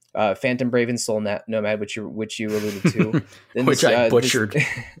Phantom Brave and Soul Nomad, which you alluded to, then which I butchered.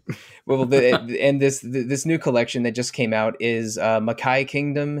 This new collection that just came out is Makai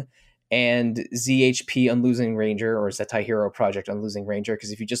Kingdom and ZHP on Losing Ranger, or Zetai Hero Project on Losing Ranger, because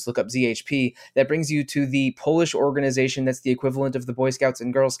if you just look up ZHP, that brings you to the Polish organization that's the equivalent of the Boy Scouts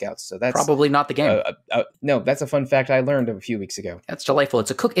and Girl Scouts. So that's probably not the game. No, that's a fun fact I learned a few weeks ago. That's delightful.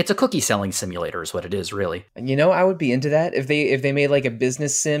 It's a cookie selling simulator is what it is, really. And I would be into that if they made like a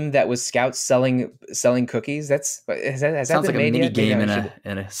business sim that was Scouts selling cookies. Has that sounds been like made a mini yet? game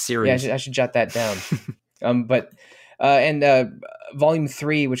in a series. Yeah, I should jot that down. But And Volume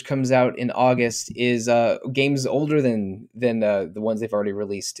 3, which comes out in August, is games older than the ones they've already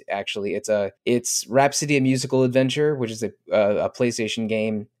released. Actually, it's Rhapsody: A Musical Adventure, which is a PlayStation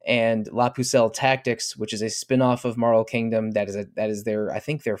game, and La Pucelle Tactics, which is a spin-off of Marvel Kingdom. That is their, I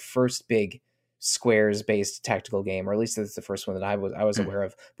think, their first big Squares based tactical game, or at least that's the first one that I was aware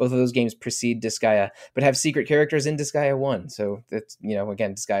of. Both of those games precede Disgaea, but have secret characters in Disgaea 1. So that's,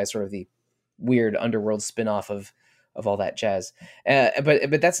 again, Disgaea is sort of the weird underworld spin-off of all that jazz.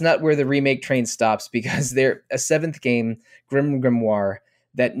 But that's not where the remake train stops, because they're a seventh game, Grim Grimoire,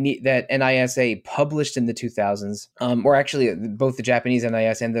 that NISA published in the 2000s, or actually both the Japanese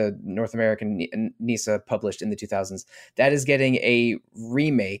NIS and the North American NISA published in the 2000s. That is getting a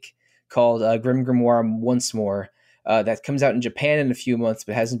remake called Grim Grimoire Once More, that comes out in Japan in a few months,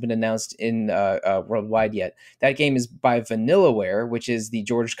 but hasn't been announced in worldwide yet. That game is by Vanillaware, which is the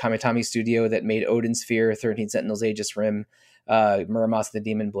George Kamitami studio that made Odin Sphere, 13 Sentinels Aegis Rim, Muramas the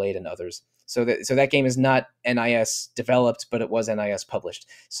Demon Blade, and others. So that game is not NIS developed, but it was NIS published.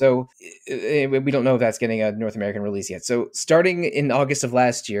 So we don't know if that's getting a North American release yet. So starting in August of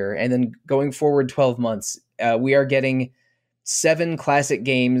last year, and then going forward 12 months, we are getting 7 classic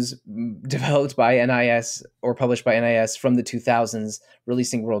games developed by NIS or published by NIS from the 2000s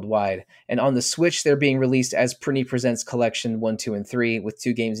releasing worldwide. And on the Switch, they're being released as Prinny Presents Collection 1, 2, and 3, with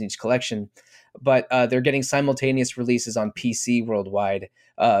 2 games in each collection. But they're getting simultaneous releases on PC worldwide,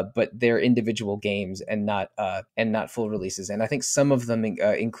 but they're individual games and not full releases. And I think some of them,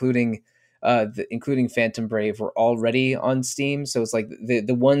 including Phantom Brave, were already on Steam. So it's like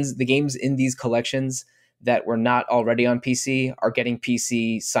the games in these collections that were not already on PC are getting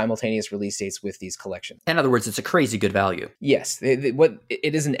PC simultaneous release dates with these collections. In other words, it's a crazy good value. Yes.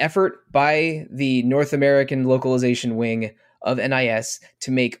 It is an effort by the North American localization wing of NIS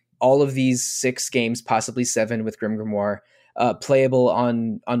to make all of these 6 games, possibly 7 with Grim Grimoire, playable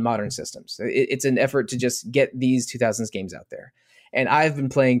on modern systems. It's an effort to just get these 2000s games out there. And I've been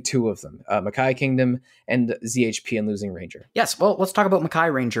playing 2 of them, Makai Kingdom and ZHP and Losing Ranger. Yes, well, let's talk about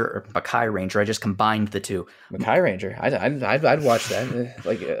Makai Ranger. I just combined the 2. Makai Ranger, I'd watch that.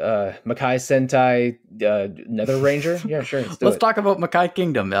 Like Makai Sentai Nether Ranger. Yeah, sure. Let's talk about Makai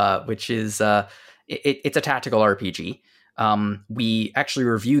Kingdom, which is it's a tactical RPG. We actually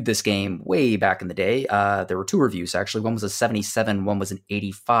reviewed this game way back in the day. There were 2 reviews actually. One was a 77, one was an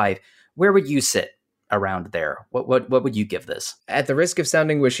 85. Where would you sit around there? What would you give this? At the risk of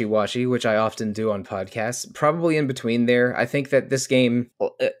sounding wishy-washy, which I often do on podcasts, probably in between there. I think that this game,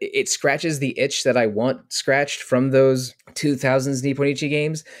 it scratches the itch that I want scratched from those 2000s Nippon Ichi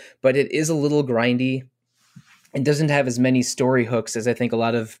games, but it is a little grindy and doesn't have as many story hooks as I think a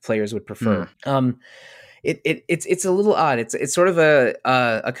lot of players would prefer. It's a little odd. It's sort of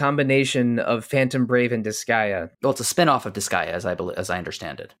a combination of Phantom Brave and Disgaea. Well, it's a spin-off of Disgaea, as I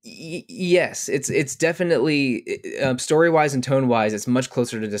understand it. Yes, it's definitely story-wise and tone-wise, it's much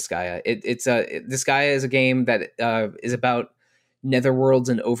closer to Disgaea. Disgaea is a game that is about netherworlds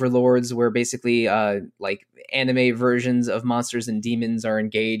and overlords, where basically like anime versions of monsters and demons are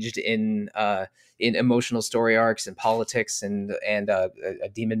engaged in emotional story arcs and politics and a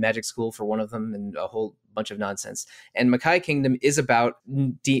demon magic school for one of them, and a whole bunch of nonsense. And Makai Kingdom is about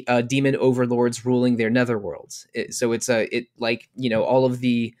demon overlords ruling their netherworlds. So it's all of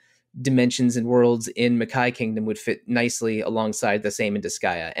the dimensions and worlds in Makai Kingdom would fit nicely alongside the same in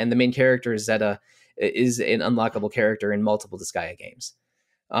Disgaea. And the main character, Zeta, is an unlockable character in multiple Disgaea games.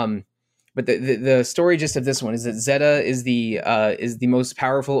 But the story gist of this one is that Zeta is the most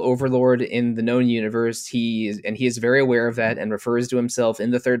powerful overlord in the known universe. He is very aware of that and refers to himself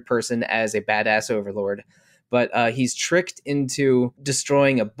in the third person as a badass overlord. But he's tricked into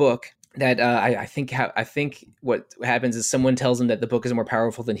destroying a book that I think what happens is someone tells him that the book is more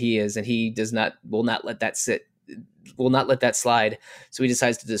powerful than he is, and he will not let that slide. So he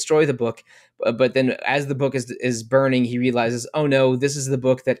decides to destroy the book. But then as the book is burning, he realizes, oh no, this is the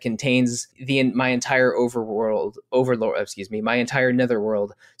book that contains my entire my entire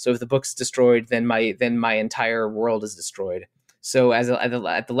netherworld. So if the book's destroyed, then my entire world is destroyed. So at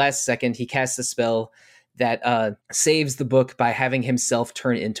the last second, he casts a spell that saves the book by having himself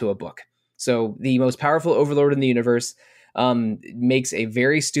turn into a book. So the most powerful overlord in the universe makes a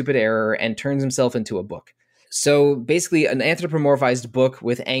very stupid error and turns himself into a book. So basically, an anthropomorphized book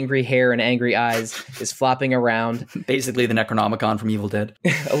with angry hair and angry eyes is flopping around. Basically, the Necronomicon from Evil Dead.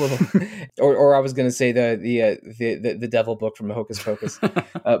 A little, or I was going to say the devil book from Hocus Pocus.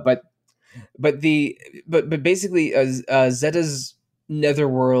 But basically, Zeta's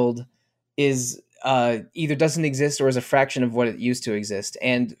netherworld is either doesn't exist or is a fraction of what it used to exist.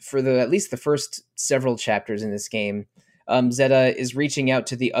 And for at least the first several chapters in this game, Zeta is reaching out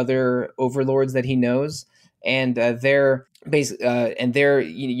to the other overlords that he knows, and they're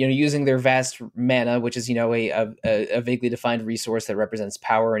using their vast mana, which is a vaguely defined resource that represents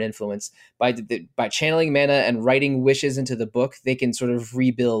power and influence. By channeling mana and writing wishes into the book, they can sort of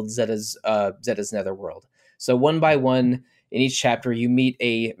rebuild Zeta's netherworld. So one by one, in each chapter, you meet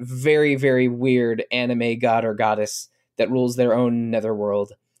a very, very weird anime god or goddess that rules their own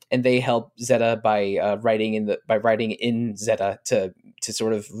netherworld, and they help Zeta by writing in Zeta to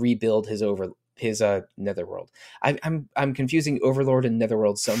sort of rebuild his netherworld. I'm confusing overlord and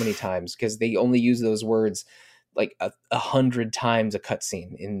netherworld so many times because they only use those words like 100 times a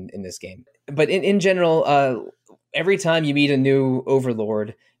cutscene in this game. But in general, every time you meet a new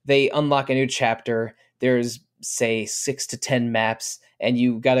overlord, they unlock a new chapter. There's say 6 to 10 maps, and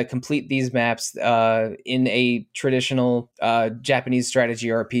you got to complete these maps in a traditional Japanese strategy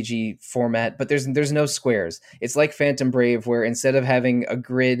RPG format, but there's no squares. It's like Phantom Brave, where instead of having a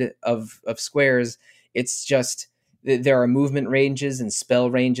grid of squares, it's just there are movement ranges and spell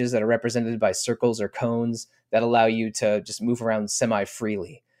ranges that are represented by circles or cones that allow you to just move around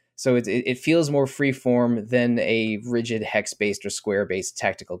semi-freely. So it feels more free-form than a rigid hex-based or square-based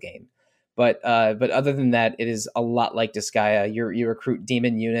tactical game. But other than that, it is a lot like Disgaea. You recruit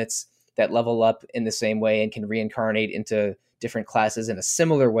demon units that level up in the same way and can reincarnate into different classes in a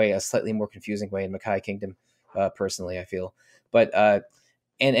similar way, a slightly more confusing way in Makai Kingdom, personally, I feel. But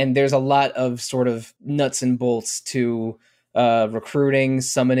and there's a lot of sort of nuts and bolts to recruiting,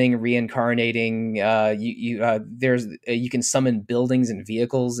 summoning, reincarnating. You can summon buildings and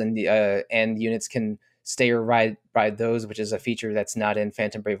vehicles, and units can stay or ride those, which is a feature that's not in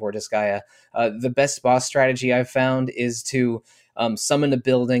Phantom Brave or Disgaea. The best boss strategy I've found is to summon a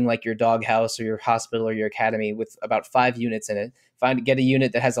building like your doghouse or your hospital or your academy with about 5 units in it. Get a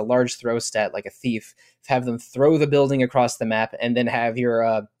unit that has a large throw stat like a thief, have them throw the building across the map, and then have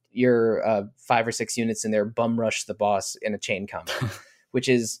your 5 or 6 units in there bum rush the boss in a chain combat. Which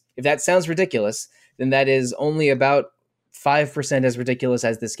is, if that sounds ridiculous, then that is only about 5% as ridiculous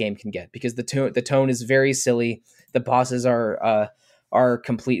as this game can get, because the tone is very silly. The bosses are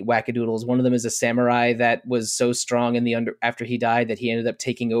complete wackadoodles. One of them is a samurai that was so strong after he died that he ended up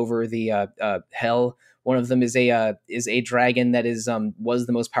taking over the hell. One of them is a dragon that was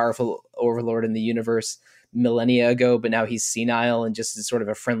the most powerful overlord in the universe millennia ago, but now he's senile and just is sort of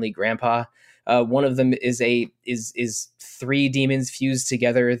a friendly grandpa. One of them is 3 demons fused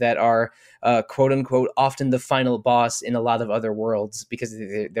together that are quote unquote often the final boss in a lot of other worlds, because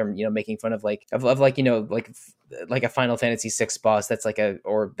they're making fun of like a Final Fantasy VI boss that's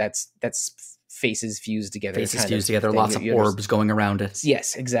faces fused together. Faces fused together, lots of orbs going around it.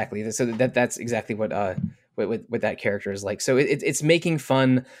 Yes, exactly. So that's exactly what that character is like. So it's making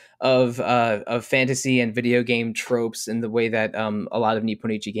fun of fantasy and video game tropes in the way that a lot of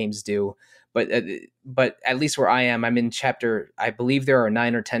Nipponichi games do. But at least where I am, I'm in chapter, I believe there are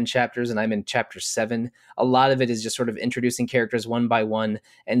 9 or 10 chapters, and I'm in chapter 7. A lot of it is just sort of introducing characters one by one,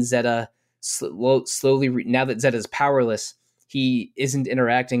 and Zeta slowly, now that Zeta's powerless, he isn't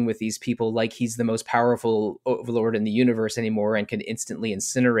interacting with these people like he's the most powerful overlord in the universe anymore and can instantly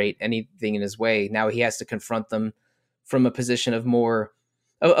incinerate anything in his way. Now he has to confront them from a position of more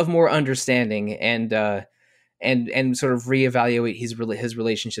understanding and sort of reevaluate his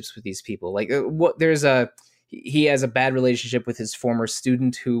relationships with these people. Like he has a bad relationship with his former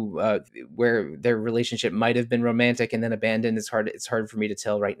student who where their relationship might have been romantic and then abandoned. It's hard for me to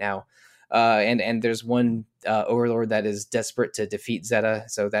tell right now. And there's one overlord that is desperate to defeat Zeta,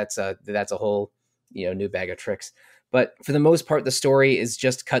 so that's a whole new bag of tricks. But for the most part, the story is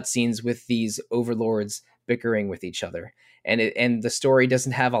just cutscenes with these overlords bickering with each other, and the story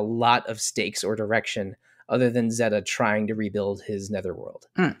doesn't have a lot of stakes or direction other than Zeta trying to rebuild his netherworld.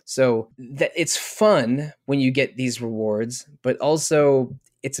 So it's fun when you get these rewards, but also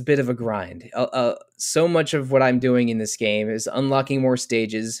it's a bit of a grind. So much of what I'm doing in this game is unlocking more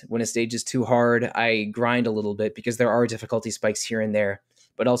stages. When a stage is too hard, I grind a little bit because there are difficulty spikes here and there,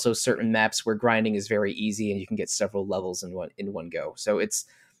 but also certain maps where grinding is very easy and you can get several levels in one go. So it's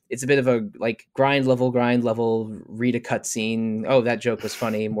a bit of a like grind level, read a cutscene. Oh, that joke was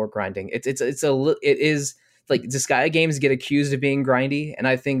funny. More grinding. It is like Disgaea games get accused of being grindy, and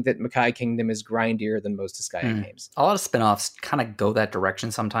I think that Makai Kingdom is grindier than most Disgaea games. A lot of spin-offs kind of go that direction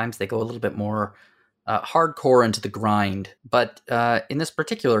sometimes. They go a little bit more hardcore into the grind, but in this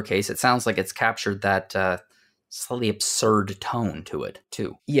particular case, it sounds like it's captured that slightly absurd tone to it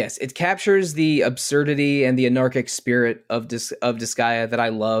too. Yes, it captures the absurdity and the anarchic spirit of Disgaea that I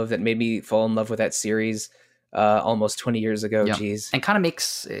love, that made me fall in love with that series almost 20 years ago. Yeah. Geez. And kind of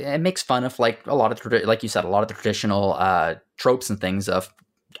makes fun of like a lot of like you said, a lot of the traditional tropes and things of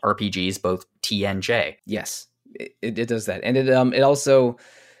RPGs, both T and J. Yes, it does that, and it also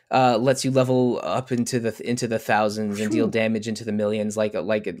lets you level up into the thousands and deal damage into the millions, like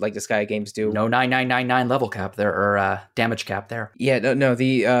Disgaea games do. No 9999 level cap there, or damage cap there. Yeah, no,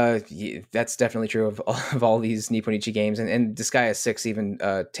 that's definitely true of all these Nipponichi games, and Disgaea 6 even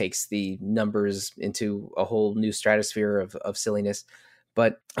takes the numbers into a whole new stratosphere of silliness.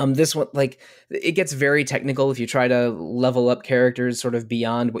 But this one, like, it gets very technical if you try to level up characters sort of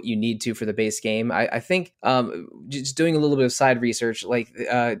beyond what you need to for the base game. I think just doing a little bit of side research, like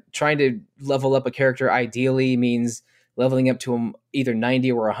trying to level up a character ideally means leveling up to them either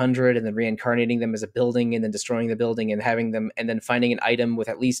 90 or 100 and then reincarnating them as a building and then destroying the building and having them, and then finding an item with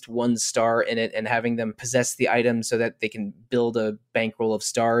at least 1 star in it and having them possess the item so that they can build a bankroll of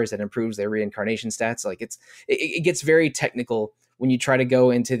stars that improves their reincarnation stats. Like it gets very technical when you try to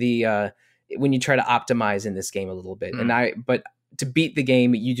go into when you try to optimize in this game a little bit. But to beat the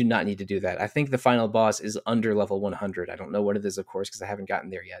game, you do not need to do that. I think the final boss is under level 100. I don't know what it is, of course, because I haven't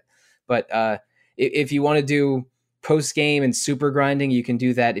gotten there yet. But if you want to do post game and super grinding, you can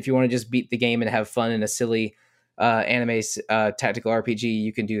do that. If you want to just beat the game and have fun in a silly anime tactical RPG,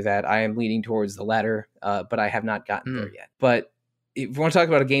 you can do that. I am leaning towards the latter, but I have not gotten there yet. But if you want to talk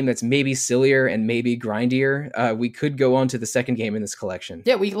about a game that's maybe sillier and maybe grindier, we could go on to the second game in this collection.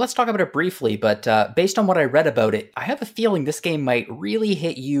 Yeah, let's talk about it briefly, but based on what I read about it, I have a feeling this game might really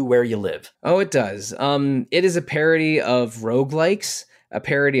hit you where you live. Oh, it does. It is a parody of roguelikes, a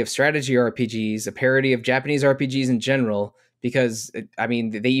parody of strategy RPGs, a parody of Japanese RPGs in general, because, I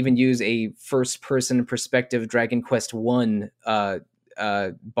mean, they even use a first-person perspective Dragon Quest I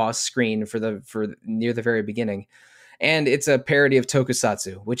boss screen for near the very beginning. And it's a parody of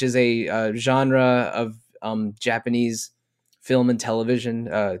tokusatsu, which is a genre of Japanese film and television.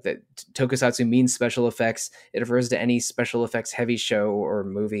 That tokusatsu means special effects. It refers to any special effects heavy show or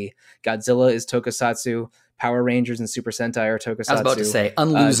movie. Godzilla is tokusatsu. Power Rangers and Super Sentai are tokusatsu. I was about to say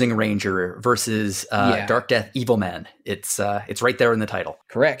Unlosing Ranger versus Dark Death Evil Man. It's right there in the title.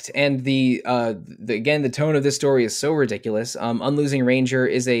 Correct. And the tone of this story is so ridiculous. Unlosing Ranger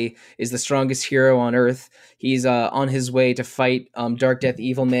is the strongest hero on Earth. He's on his way to fight Dark Death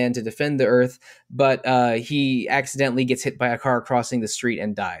Evil Man to defend the Earth, but he accidentally gets hit by a car crossing the street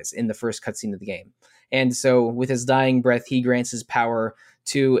and dies in the first cutscene of the game. And so with his dying breath, he grants his power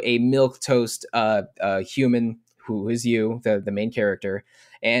to a milquetoast human who is you, the main character.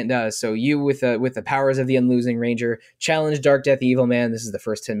 And so you, with the powers of the Unlosing Ranger, challenge Dark Death Evil Man. This is the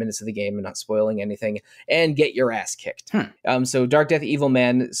first 10 minutes of the game. I'm not spoiling anything. And get your ass kicked. So Dark Death Evil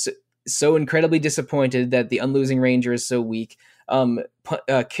Man, so incredibly disappointed that the Unlosing Ranger is so weak,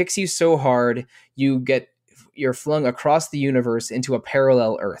 kicks you so hard, you're flung across the universe into a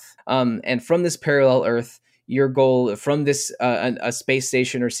parallel Earth. And from this parallel Earth, your goal from this a space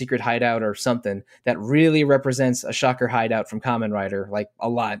station or secret hideout or something that really represents a Shocker hideout from Kamen Rider, like a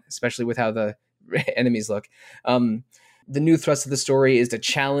lot, especially with how the enemies look. The new thrust of the story is to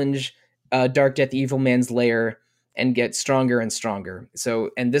challenge Dark Death Evil Man's lair and get stronger and stronger. So,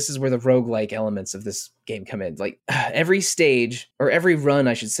 and this is where the roguelike elements of this game come in. Like every stage, or every run,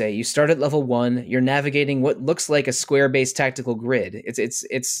 I should say, you start at level 1, you're navigating what looks like a square-based tactical grid.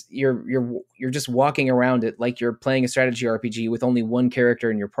 You're just walking around it like you're playing a strategy RPG with only one character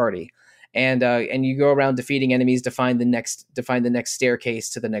in your party. And you go around defeating enemies to find the next staircase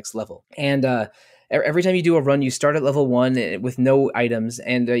to the next level. And every time you do a run, you start at level 1 with no items,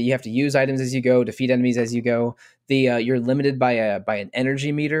 and you have to use items as you go, defeat enemies as you go. You're limited by an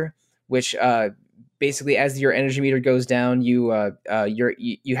energy meter, which basically, as your energy meter goes down, you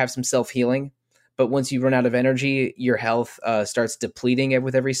have some self-healing. But once you run out of energy, your health starts depleting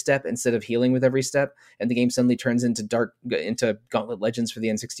with every step instead of healing with every step, and the game suddenly turns into Gauntlet Legends for the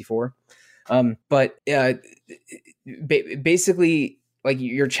N64. Basically, like,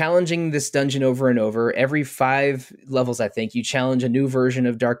 you're challenging this dungeon over and over. Every 5 levels, I think, you challenge a new version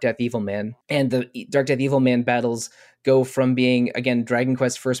of Dark Death Evil Man. And the Dark Death Evil Man battles go from being, again, Dragon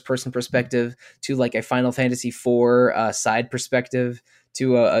Quest first-person perspective to like a Final Fantasy IV side perspective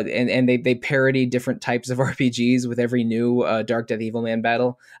to and they parody different types of RPGs with every new Dark Death Evil Man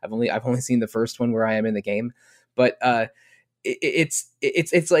battle. I've only seen the first one where I am in the game, but it's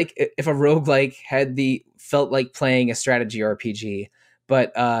like if a roguelike felt like playing a strategy RPG.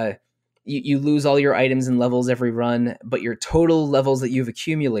 But you lose all your items and levels every run, but your total levels that you've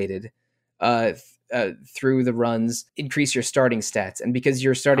accumulated through the runs increase your starting stats, and because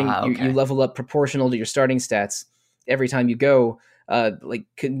you're starting, you level up proportional to your starting stats every time you go. Like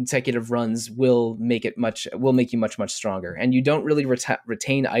consecutive runs will make you much stronger. And you don't really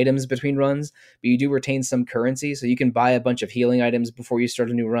retain items between runs, but you do retain some currency. So you can buy a bunch of healing items before you start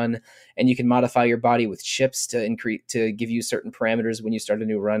a new run, and you can modify your body with chips to give you certain parameters when you start a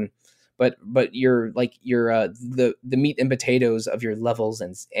new run. But the meat and potatoes of your levels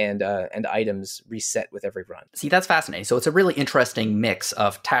and items reset with every run. See, that's fascinating. So it's a really interesting mix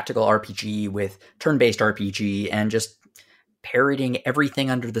of tactical RPG with turn-based RPG and just parroting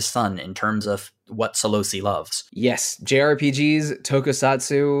everything under the sun in terms of what Solosi loves. Yes, JRPGs,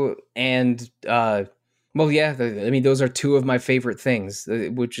 tokusatsu, and those are two of my favorite things,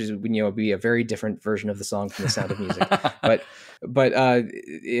 which is, be a very different version of the song from The Sound of Music. I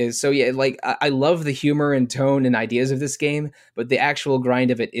love the humor and tone and ideas of this game, but the actual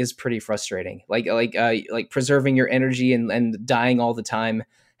grind of it is pretty frustrating. Like preserving your energy and dying all the time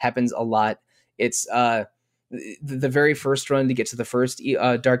happens a lot. It's the very first run to get to the first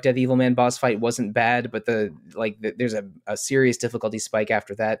Dark Death Evil Man boss fight wasn't bad, but there's a serious difficulty spike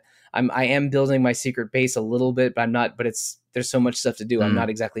after that. I am building my secret base a little bit, but I'm not. But there's so much stuff to do. I'm not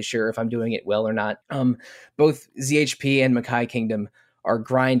exactly sure if I'm doing it well or not. Both ZHP and Makai Kingdom are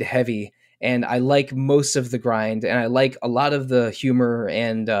grind heavy, and I like most of the grind, and I like a lot of the humor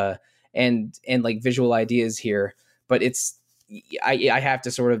and like visual ideas here. But I have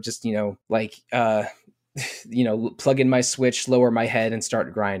to sort of just plug in my Switch, lower my head, and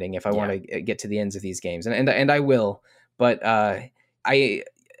start grinding if I want to get to the ends of these games, and I will. But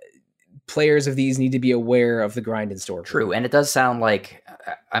players of these need to be aware of the grind in store. True, and it does sound like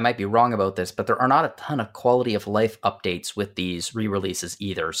I might be wrong about this, but there are not a ton of quality of life updates with these re-releases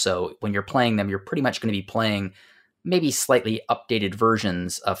either. So when you're playing them, you're pretty much going to be playing maybe slightly updated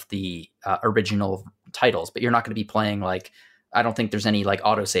versions of the original titles, but you're not going to be playing I don't think there's any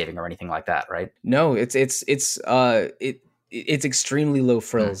auto saving or anything like that, right? No, it's extremely low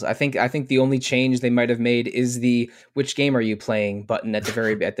frills. I think the only change they might have made is the "which game are you playing" button at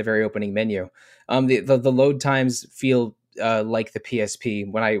the very opening menu. The load times feel like the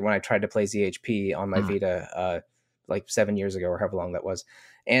PSP when I tried to play ZHP on my Vita 7 years ago or however long that was.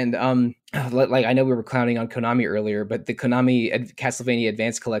 And I know we were clowning on Konami earlier, but the Konami Castlevania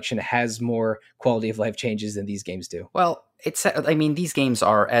Advance Collection has more quality of life changes than these games do. Well, these games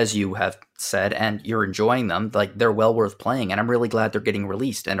are, as you have said, and you're enjoying them, they're well worth playing, and I'm really glad they're getting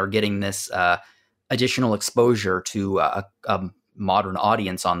released and are getting this additional exposure to a modern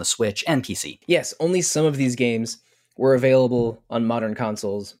audience on the Switch and PC. Yes, only some of these games were available on modern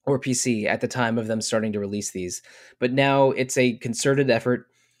consoles or PC at the time of them starting to release these, but now it's a concerted effort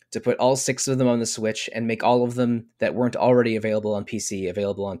to put all 6 of them on the Switch and make all of them that weren't already available on PC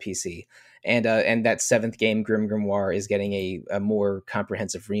available on PC. And that 7th game, Grim Grimoire, is getting a more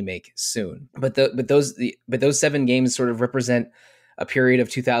comprehensive remake soon. But those 7 games sort of represent a period of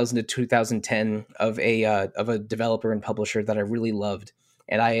 2000 to 2010 of a developer and publisher that I really loved,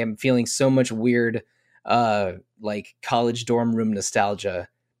 and I am feeling so much weird college dorm room nostalgia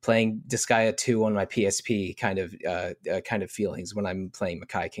playing Disgaea 2 on my PSP kind of feelings when I'm playing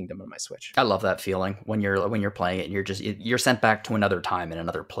Makai Kingdom on my Switch. I love that feeling when you're playing it and you're sent back to another time in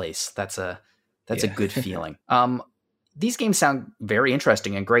another place. That's a good feeling. These games sound very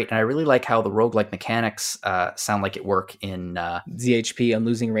interesting and great, and I really like how the roguelike mechanics sound like it work in ZHP on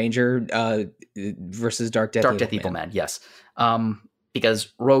Losing Ranger versus Dark Death Evil Man. Yes,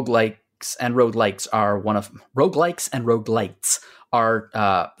 because roguelikes and roguelites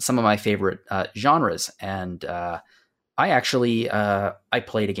are some of my favorite genres, and I actually I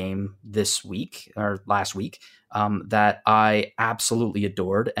played a game this week or last week that I absolutely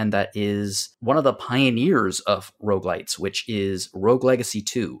adored, and that is one of the pioneers of roguelites, which is Rogue Legacy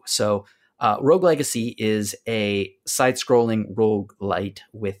 2. So Rogue Legacy is a side-scrolling roguelite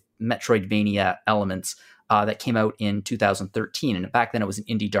with Metroidvania elements that came out in 2013. And back then it was an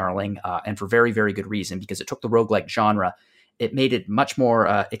indie darling, and for very, very good reason, because it took the roguelike genre. It made it much more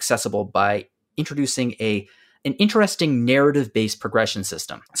accessible by introducing an interesting narrative-based progression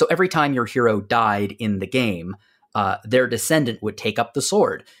system. So every time your hero died in the game, their descendant would take up the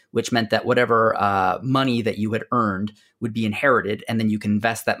sword, which meant that whatever money that you had earned would be inherited, and then you can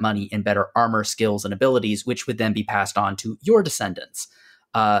invest that money in better armor, skills, and abilities, which would then be passed on to your descendants.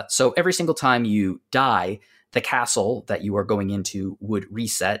 So every single time you die, the castle that you are going into would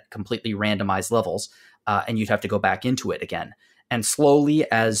reset, completely randomized levels, and you'd have to go back into it again. And slowly,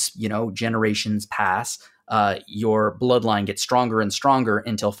 as generations pass, your bloodline gets stronger and stronger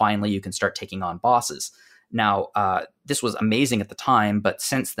until finally you can start taking on bosses. Now, this was amazing at the time, but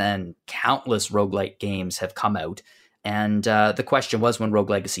since then, countless roguelike games have come out. And the question was, when Rogue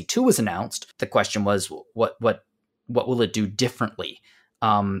Legacy 2 was announced, the question was, what will it do differently?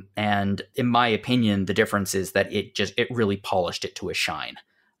 And in my opinion, the difference is that it really polished it to a shine.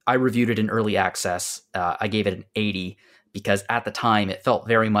 I reviewed it in early access. I gave it an 80 because at the time it felt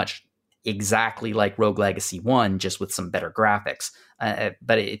very much exactly like Rogue Legacy 1, just with some better graphics.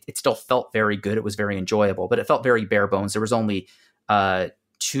 But it still felt very good. It was very enjoyable, but it felt very bare bones. There was only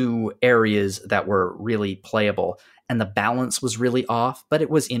 2 areas that were really playable, and the balance was really off, but it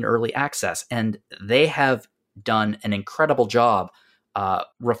was in early access. And they have done an incredible job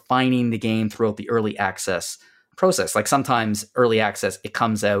refining the game throughout the early access process. Like sometimes early access, it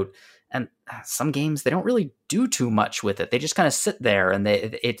comes out, and some games, they don't really do too much with it. They just kind of sit there, and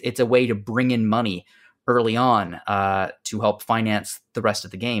it's a way to bring in money early on to help finance the rest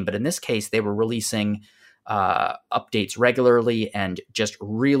of the game. But in this case, they were releasing updates regularly and just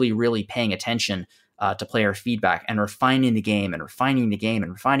really, really paying attention to player feedback and refining the game and refining the game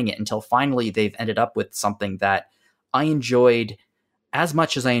and refining it until finally they've ended up with something that I enjoyed as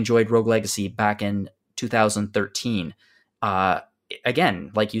much as I enjoyed Rogue Legacy back in 2013.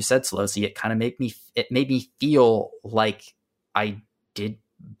 Again, like you said, Sollosi, it kind of made me feel like I did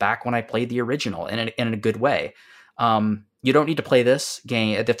back when I played the original in a good way. You don't need to play this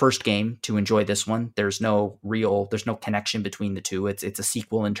game, the first game, to enjoy this one. There's no connection between the two. It's a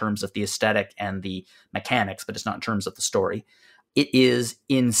sequel in terms of the aesthetic and the mechanics, but it's not in terms of the story. It is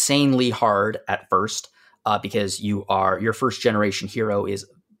insanely hard at first because your first generation hero is,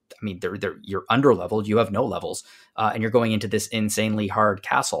 I mean, you're under-leveled, you have no levels, and you're going into this insanely hard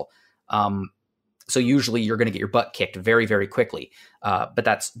castle. So usually you're going to get your butt kicked very, very quickly.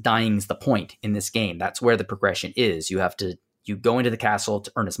 But dying's the point in this game. That's where the progression is. You go into the castle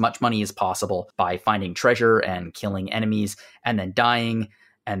to earn as much money as possible by finding treasure and killing enemies, and then dying,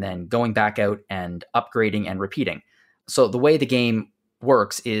 and then going back out and upgrading and repeating. So the way the game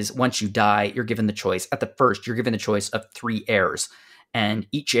works is once you die, you're given the choice. At the first, you're given the choice of 3 heirs. And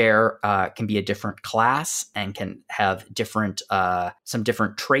each heir can be a different class and can have some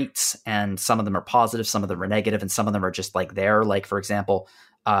different traits. And some of them are positive, some of them are negative, and some of them are just like there. Like, for example,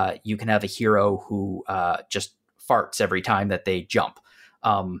 you can have a hero who just farts every time that they jump.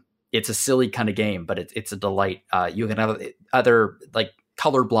 It's a silly kind of game, but it's a delight. You can have other, like,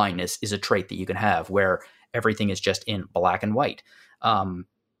 color blindness is a trait that you can have where everything is just in black and white.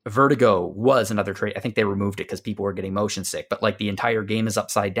 Vertigo was another trait. I think they removed it because people were getting motion sick, but like the entire game is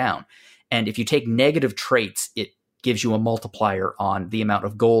upside down. And if you take negative traits, it gives you a multiplier on the amount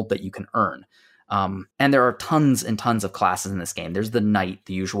of gold that you can earn. And there are tons and tons of classes in this game. There's the knight,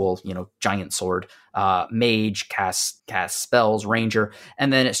 the usual, giant sword, mage, cast spells, ranger.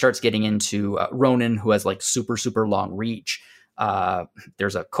 And then it starts getting into Ronin, who has like super, super long reach.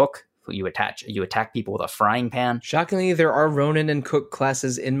 There's a cook, who you attack people with a frying pan. Shockingly, there are Ronin and Cook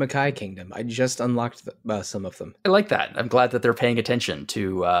classes in Makai Kingdom. I just unlocked some of them. I like that. I'm glad that they're paying attention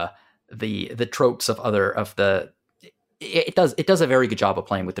to the tropes of the. It does a very good job of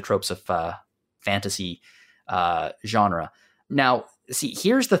playing with the tropes of fantasy genre. Now, see,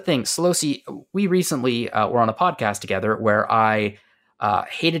 here's the thing, Sollosi. We recently were on a podcast together where I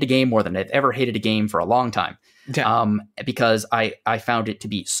hated a game more than I've ever hated a game for a long time. Yeah. Because I found it to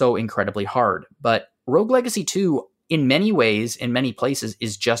be so incredibly hard. But Rogue Legacy 2, in many ways, in many places,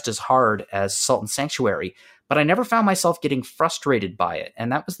 is just as hard as Salt and Sanctuary. But I never found myself getting frustrated by it,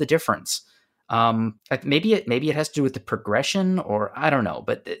 and that was the difference. Maybe it has to do with the progression, or I don't know.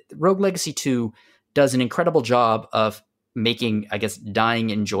 But Rogue Legacy 2 does an incredible job of making, I guess,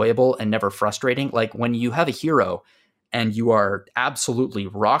 dying enjoyable and never frustrating. Like when you have a hero and you are absolutely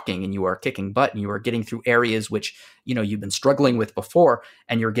rocking and you are kicking butt and you are getting through areas which, you've been struggling with before,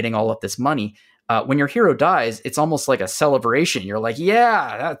 and you're getting all of this money. When your hero dies, it's almost like a celebration. You're like,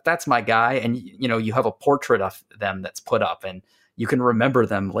 yeah, that's my guy. And, you have a portrait of them that's put up and you can remember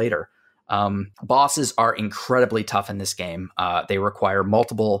them later. Bosses are incredibly tough in this game. They require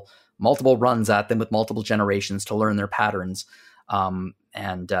multiple runs at them with multiple generations to learn their patterns.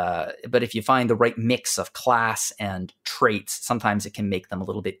 But if you find the right mix of class and traits, sometimes it can make them a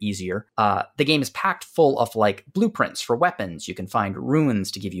little bit easier. The game is packed full of like blueprints for weapons. You can find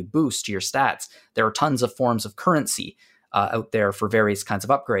runes to give you boosts to your stats. There are tons of forms of currency out there for various kinds of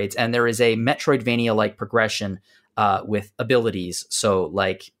upgrades. And there is a Metroidvania-like progression with abilities. So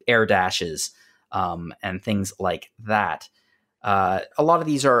like air dashes and things like that. A lot of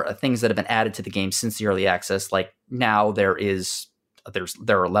these are things that have been added to the game since the early access. Like now there is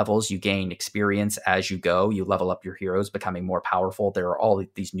there are levels. You gain experience as you go. You level up your heroes, becoming more powerful. There are all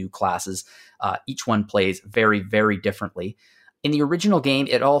these new classes. Each one plays very, very differently. In the original game,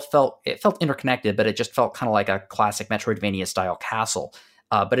 it felt interconnected, but it just felt kind of like a classic Metroidvania style castle.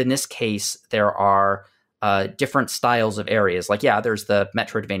 But in this case, there are different styles of areas. Like, yeah, there's the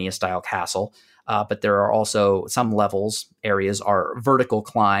Metroidvania style castle, but there are also some areas are vertical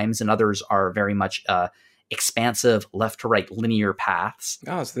climbs, and others are very much expansive left to right linear paths.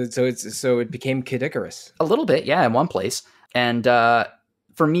 Oh, so it became Kid Icarus. A little bit, yeah, in one place. And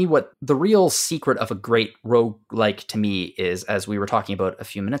for me, what the real secret of a great roguelike to me is, as we were talking about a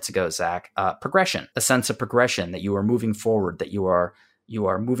few minutes ago, Zach, progression, a sense of progression, that you are moving forward, that you are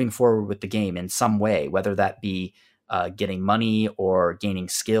moving forward with the game in some way, whether that be getting money or gaining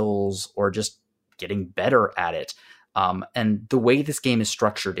skills or just getting better at it. And the way this game is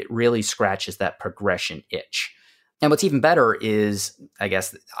structured, it really scratches that progression itch. And what's even better is, I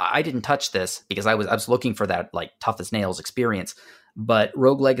guess, I didn't touch this because I was looking for that like tough as nails experience. But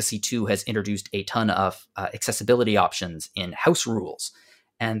Rogue Legacy 2 has introduced a ton of accessibility options in house rules.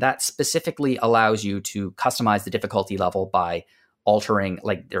 And that specifically allows you to customize the difficulty level by altering,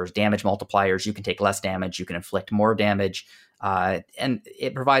 like, there's damage multipliers. You can take less damage, you can inflict more damage. And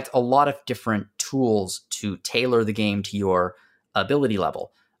it provides a lot of different tools to tailor the game to your ability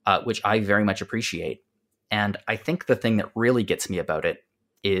level, which I very much appreciate. And I think the thing that really gets me about it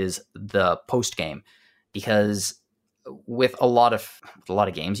is the post game, because with a lot of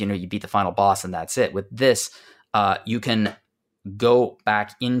games, you beat the final boss and that's it. With this, you can go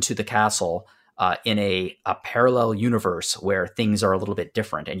back into the castle in a parallel universe where things are a little bit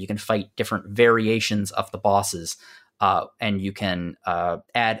different, and you can fight different variations of the bosses, and you can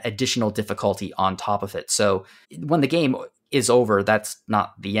add additional difficulty on top of it. So when the game is over, that's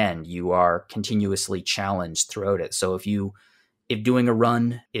not the end. You are continuously challenged throughout it. So if doing a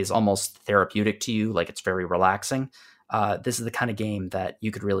run is almost therapeutic to you, like it's very relaxing, this is the kind of game that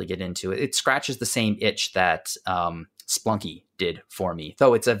you could really get into. It scratches the same itch that Splunky did for me,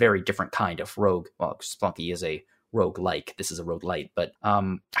 though it's a very different kind of rogue. Well, Splunky is a roguelike. This is a roguelite, but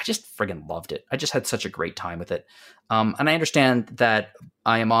I just friggin' loved it. I just had such a great time with it. And I understand that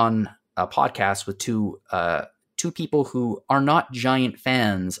I am on a podcast with two people who are not giant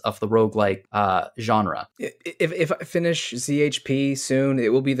fans of the roguelike genre. If I finish ZHP soon,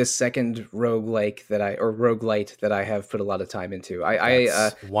 it will be the second roguelite that I have put a lot of time into.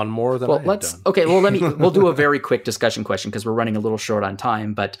 One more than I have done. Okay, well, we'll do a very quick discussion question because we're running a little short on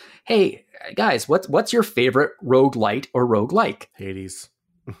time. But hey, guys, what's your favorite roguelite or roguelike? Hades.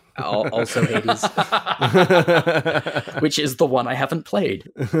 Also Hades. Which is the one I haven't played.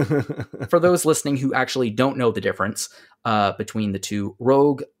 For those listening who actually don't know the difference between the two,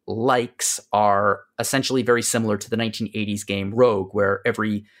 roguelikes are essentially very similar to the 1980s game Rogue, where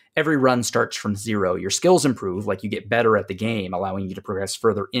every run starts from zero. Your skills improve, like you get better at the game, allowing you to progress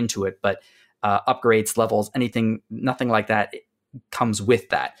further into it, but upgrades, levels, nothing like that comes with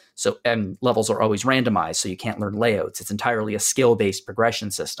that. So, and levels are always randomized, so you can't learn layouts. It's entirely a skill-based progression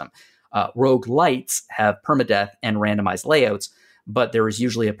system. Roguelites have permadeath and randomized layouts, but there is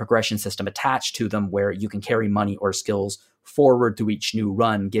usually a progression system attached to them where you can carry money or skills forward through each new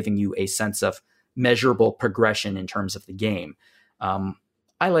run, giving you a sense of measurable progression in terms of the game.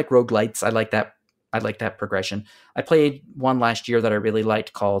 I like roguelites. I like that progression. I played one last year that I really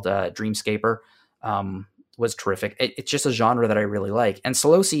liked called Dreamscaper. Was terrific. It's just a genre that I really like. And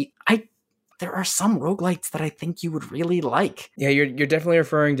Solosi, there are some roguelites that I think you would really like. Yeah, you're definitely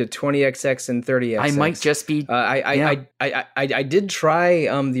referring to 20XX and 30XX. I might just be. I did try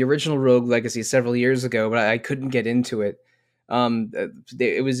the original Rogue Legacy several years ago, but I couldn't get into it.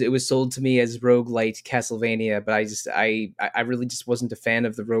 It was sold to me as roguelite Castlevania, but I really just wasn't a fan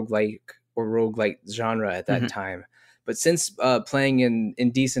of the roguelike or roguelite genre at that time. But since playing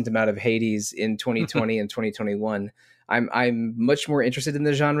in decent amount of Hades in 2020 and 2021, I'm much more interested in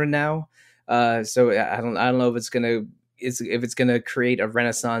the genre now. So I don't know if it's gonna create a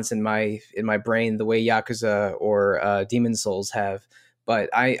renaissance in my brain the way Yakuza or Demon Souls have.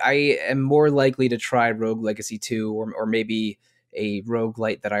 But I am more likely to try Rogue Legacy 2 or maybe a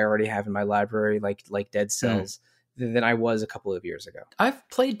roguelite that I already have in my library, like Dead Cells, than I was a couple of years ago. I've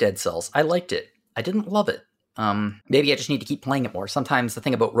played Dead Cells. I liked it. I didn't love it. Maybe I just need to keep playing it more. Sometimes the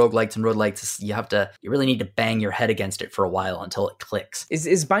thing about roguelites and roguelites is you really need to bang your head against it for a while until it clicks.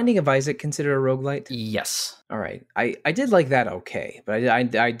 Is Binding of Isaac considered a roguelite? Yes. All right. I did like that okay, but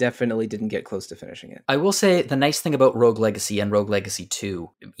I definitely didn't get close to finishing it. I will say the nice thing about Rogue Legacy and Rogue Legacy 2,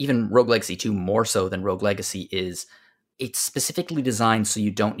 even Rogue Legacy 2 more so than Rogue Legacy, is it's specifically designed so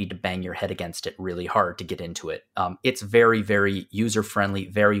you don't need to bang your head against it really hard to get into it. It's very, very user-friendly,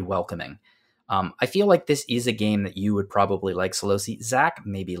 very welcoming. I feel like this is a game that you would probably like, Solosi. Zach,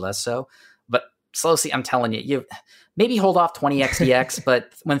 maybe less so. But Solosi, I'm telling you maybe hold off 20XDX,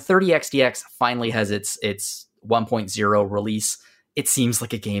 but when 30XDX finally has its 1.0 release, it seems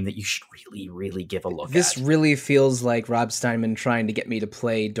like a game that you should really, really give a look at. This really feels like Rob Steinman trying to get me to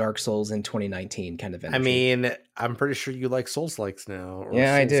play Dark Souls in 2019 kind of energy. I mean, I'm pretty sure you like Souls-likes now.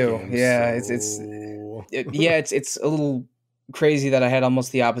 Yeah, I do. Games, yeah, so... it's a little crazy that I had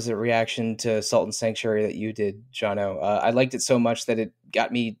almost the opposite reaction to Salt and Sanctuary that you did, Jono. I liked it so much that it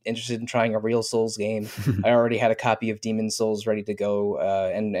got me interested in trying a real Souls game. I already had a copy of Demon Souls ready to go,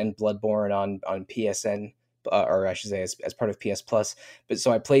 and Bloodborne on PSN. Or I should say as part of PS Plus. But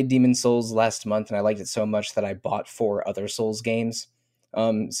so I played Demon Souls last month and I liked it so much that I bought 4 other Souls games.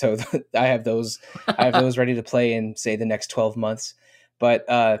 So I have those ready to play in, say, the next 12 months. But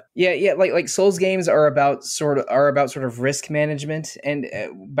like Souls games are about sort of risk management and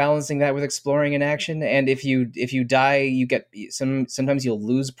balancing that with exploring in action. And if you die, you get sometimes you'll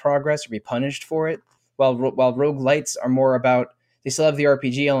lose progress or be punished for it. While roguelites are more about, they still have the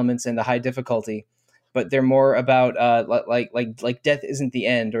RPG elements and the high difficulty, but they're more about like death isn't the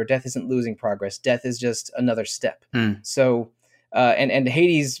end, or death isn't losing progress. Death is just another step. So and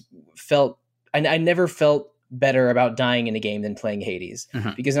Hades felt, I never felt better about dying in a game than playing Hades,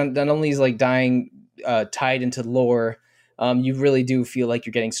 because not only is like dying tied into lore, you really do feel like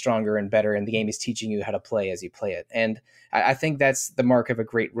you're getting stronger and better, and the game is teaching you how to play as you play it. And I think that's the mark of a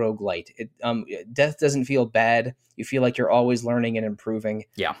great roguelite. Death doesn't feel bad. You feel like you're always learning and improving.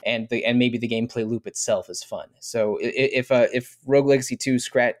 Yeah. And maybe the gameplay loop itself is fun. So if Rogue Legacy 2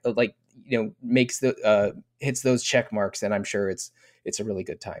 makes hits those check marks, then I'm sure it's a really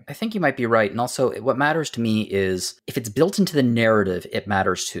good time. I think you might be right. And also what matters to me is if it's built into the narrative,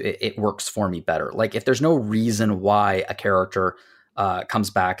 it works for me better. Like if there's no reason why a character comes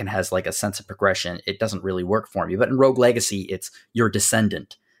back and has like a sense of progression, it doesn't really work for me. But in Rogue Legacy, it's your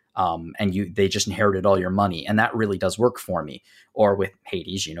descendant, and they just inherited all your money, and that really does work for me. Or with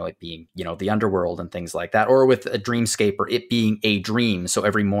Hades, it being the underworld and things like that, or with a Dreamscape, or it being a dream. So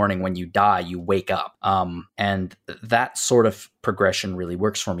every morning when you die, you wake up, and that sort of progression really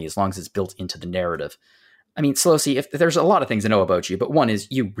works for me as long as it's built into the narrative. I mean, Solosi, if there's a lot of things I know about you, but one is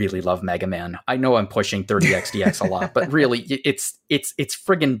you really love Mega Man. I know I'm pushing 30XDX a lot, but really, it's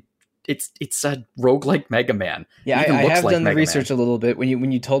friggin' it's a roguelike Mega Man. Yeah, I have done the research a little bit when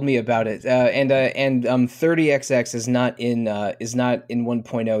you told me about it, and 30XX is not in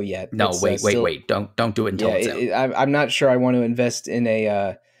 1.0 yet. No, wait, don't do it until it's out. I'm not sure I want to invest in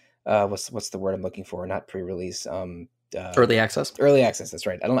a what's the word I'm looking for? Not pre-release. Early access. Early access. That's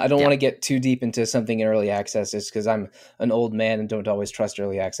right. I don't want to get too deep into something in early access, just because I'm an old man and don't always trust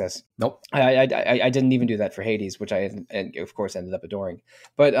early access. Nope. I didn't even do that for Hades, which I of course ended up adoring.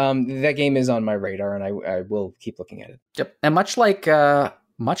 But that game is on my radar, and I will keep looking at it. Yep. And much like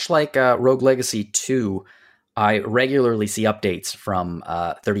Rogue Legacy 2, I regularly see updates from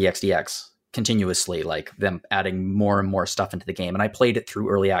 30XDX continuously, like them adding more and more stuff into the game. And I played it through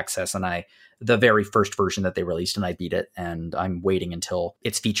early access, and the very first version that they released, and I beat it, and I'm waiting until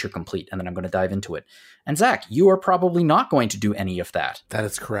it's feature complete, and then I'm going to dive into it. And Zach, you are probably not going to do any of that. That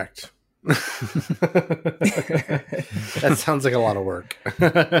is correct. That sounds like a lot of work.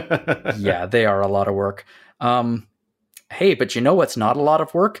 Yeah, they are a lot of work. Hey, but you know what's not a lot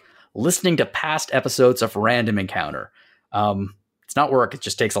of work? Listening to past episodes of Random Encounter. It's not work, it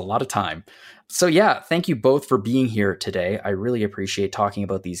just takes a lot of time. So yeah, thank you both for being here today. I really appreciate talking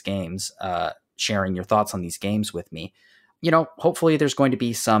about these games, sharing your thoughts on these games with me. Hopefully there's going to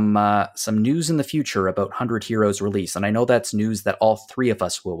be some news in the future about 100 Heroes release, and I know that's news that all 3 of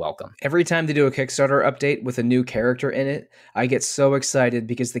us will welcome. Every time they do a Kickstarter update with a new character in it, I get so excited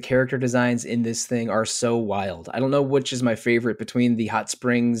because the character designs in this thing are so wild. I don't know which is my favorite between the Hot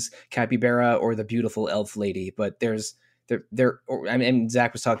Springs capybara or the beautiful elf lady, but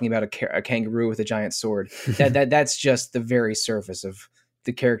Zach was talking about a kangaroo with a giant sword. That's just the very surface of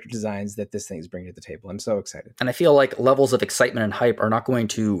the character designs that this thing is bringing to the table. I'm so excited. And I feel like levels of excitement and hype are not going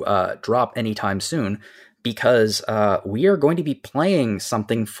to drop anytime soon, because we are going to be playing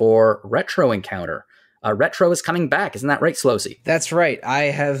something for Retro Encounter. Retro is coming back. Isn't that right, Solosi? That's right. I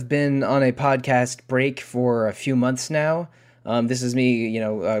have been on a podcast break for a few months now. This is me,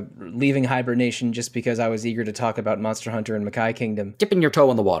 leaving hibernation just because I was eager to talk about Monster Hunter and Makai Kingdom. Dipping your toe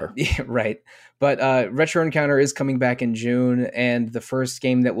in the water. Yeah, right. But Retro Encounter is coming back in June, and the first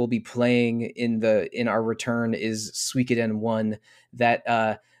game that we'll be playing in our return is Suikoden 1.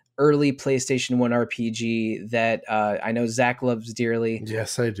 That early PlayStation 1 RPG that I know Zach loves dearly.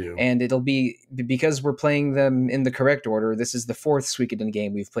 Yes, I do. And it'll be, because we're playing them in the correct order, this is the 4th Suikoden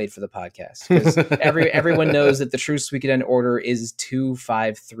game we've played for the podcast. Because everyone knows that the true Suikoden order is 2,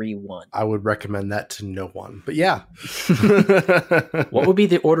 5, 3, 1. I would recommend that to no one. But yeah. What would be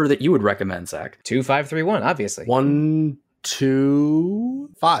the order that you would recommend, Zach? 2, 5, 3, 1, obviously. 1, 2,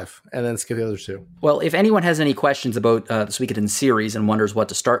 5, and then skip the other 2. Well, if anyone has any questions about the Suikoden series and wonders what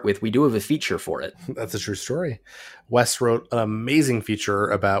to start with, we do have a feature for it. That's a true story. Wes wrote an amazing feature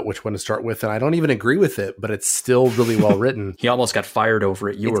about which one to start with, and I don't even agree with it, but it's still really well written. He almost got fired over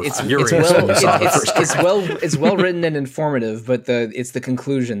it. You were furious well, when you saw the first it's well written and informative, but it's the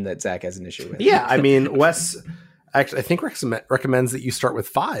conclusion that Zach has an issue with. Yeah, I mean, Wes actually, I think recommends that you start with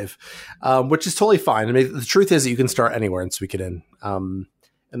 5, which is totally fine. I mean, the truth is that you can start anywhere in Suikoden, and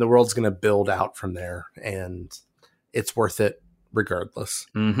the world's going to build out from there, and it's worth it regardless.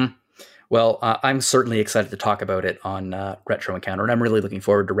 Mm-hmm. Well, I'm certainly excited to talk about it on Retro Encounter, and I'm really looking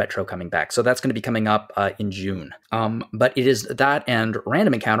forward to Retro coming back. So that's going to be coming up in June. But it is that and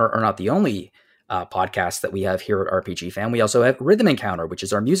Random Encounter are not the only podcasts that we have here at RPG Fan. We also have Rhythm Encounter, which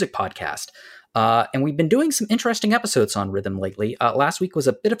is our music podcast. And we've been doing some interesting episodes on Rhythm lately. Last week was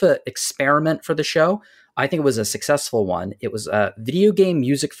a bit of an experiment for the show. I think it was a successful one. It was video game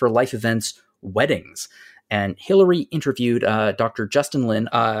music for life events, weddings. And Hillary interviewed Dr. Justin Lin.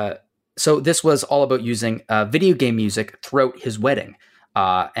 So this was all about using video game music throughout his wedding.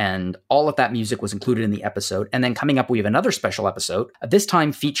 And all of that music was included in the episode. And then coming up, we have another special episode, this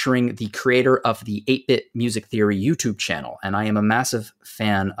time featuring the creator of the 8-Bit Music Theory YouTube channel. And I am a massive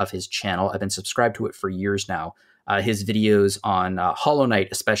fan of his channel. I've been subscribed to it for years now. His videos on Hollow Knight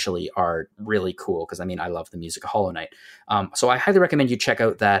especially are really cool because, I mean, I love the music of Hollow Knight. So I highly recommend you check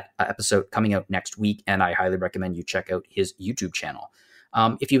out that episode coming out next week. And I highly recommend you check out his YouTube channel.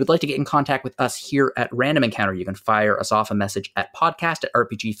 If you would like to get in contact with us here at Random Encounter, you can fire us off a message at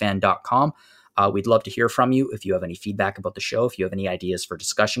podcast@rpgfan.com. We'd love to hear from you. If you have any feedback about the show, if you have any ideas for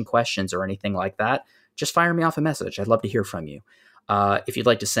discussion questions or anything like that, just fire me off a message. I'd love to hear from you. If you'd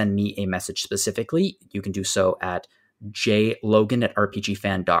like to send me a message specifically, you can do so at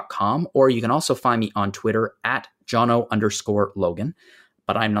jlogan@rpgfan.com, or you can also find me on Twitter at jono_Logan.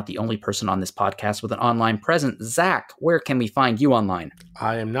 But I'm not the only person on this podcast with an online presence. Zach, where can we find you online?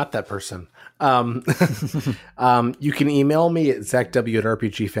 I am not that person. You can email me at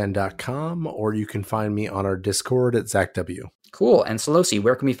zachw@rpgfan.com, or you can find me on our Discord at zachw. Cool. And Solosi,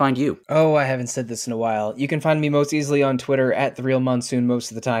 where can we find you? Oh, I haven't said this in a while. You can find me most easily on Twitter at The Real Monsoon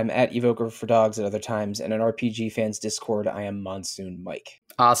most of the time, at Evoker for Dogs at other times, and on RPG Fans Discord, I am Monsoon Mike.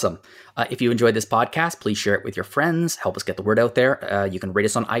 Awesome. If you enjoyed this podcast, please share it with your friends. Help us get the word out there. You can rate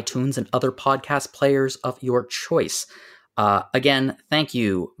us on iTunes and other podcast players of your choice. Again, thank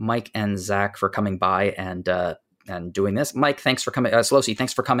you, Mike and Zach, for coming by and doing this. Mike, thanks for coming. Solosi,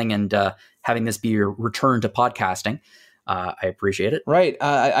 thanks for coming and having this be your return to podcasting. I appreciate it. Right.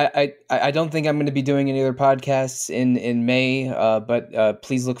 I don't think I'm going to be doing any other podcasts in May, but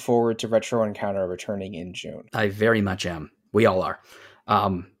please look forward to Retro Encounter returning in June. I very much am. We all are.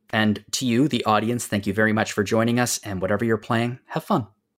 And to you, the audience, thank you very much for joining us. And whatever you're playing, have fun.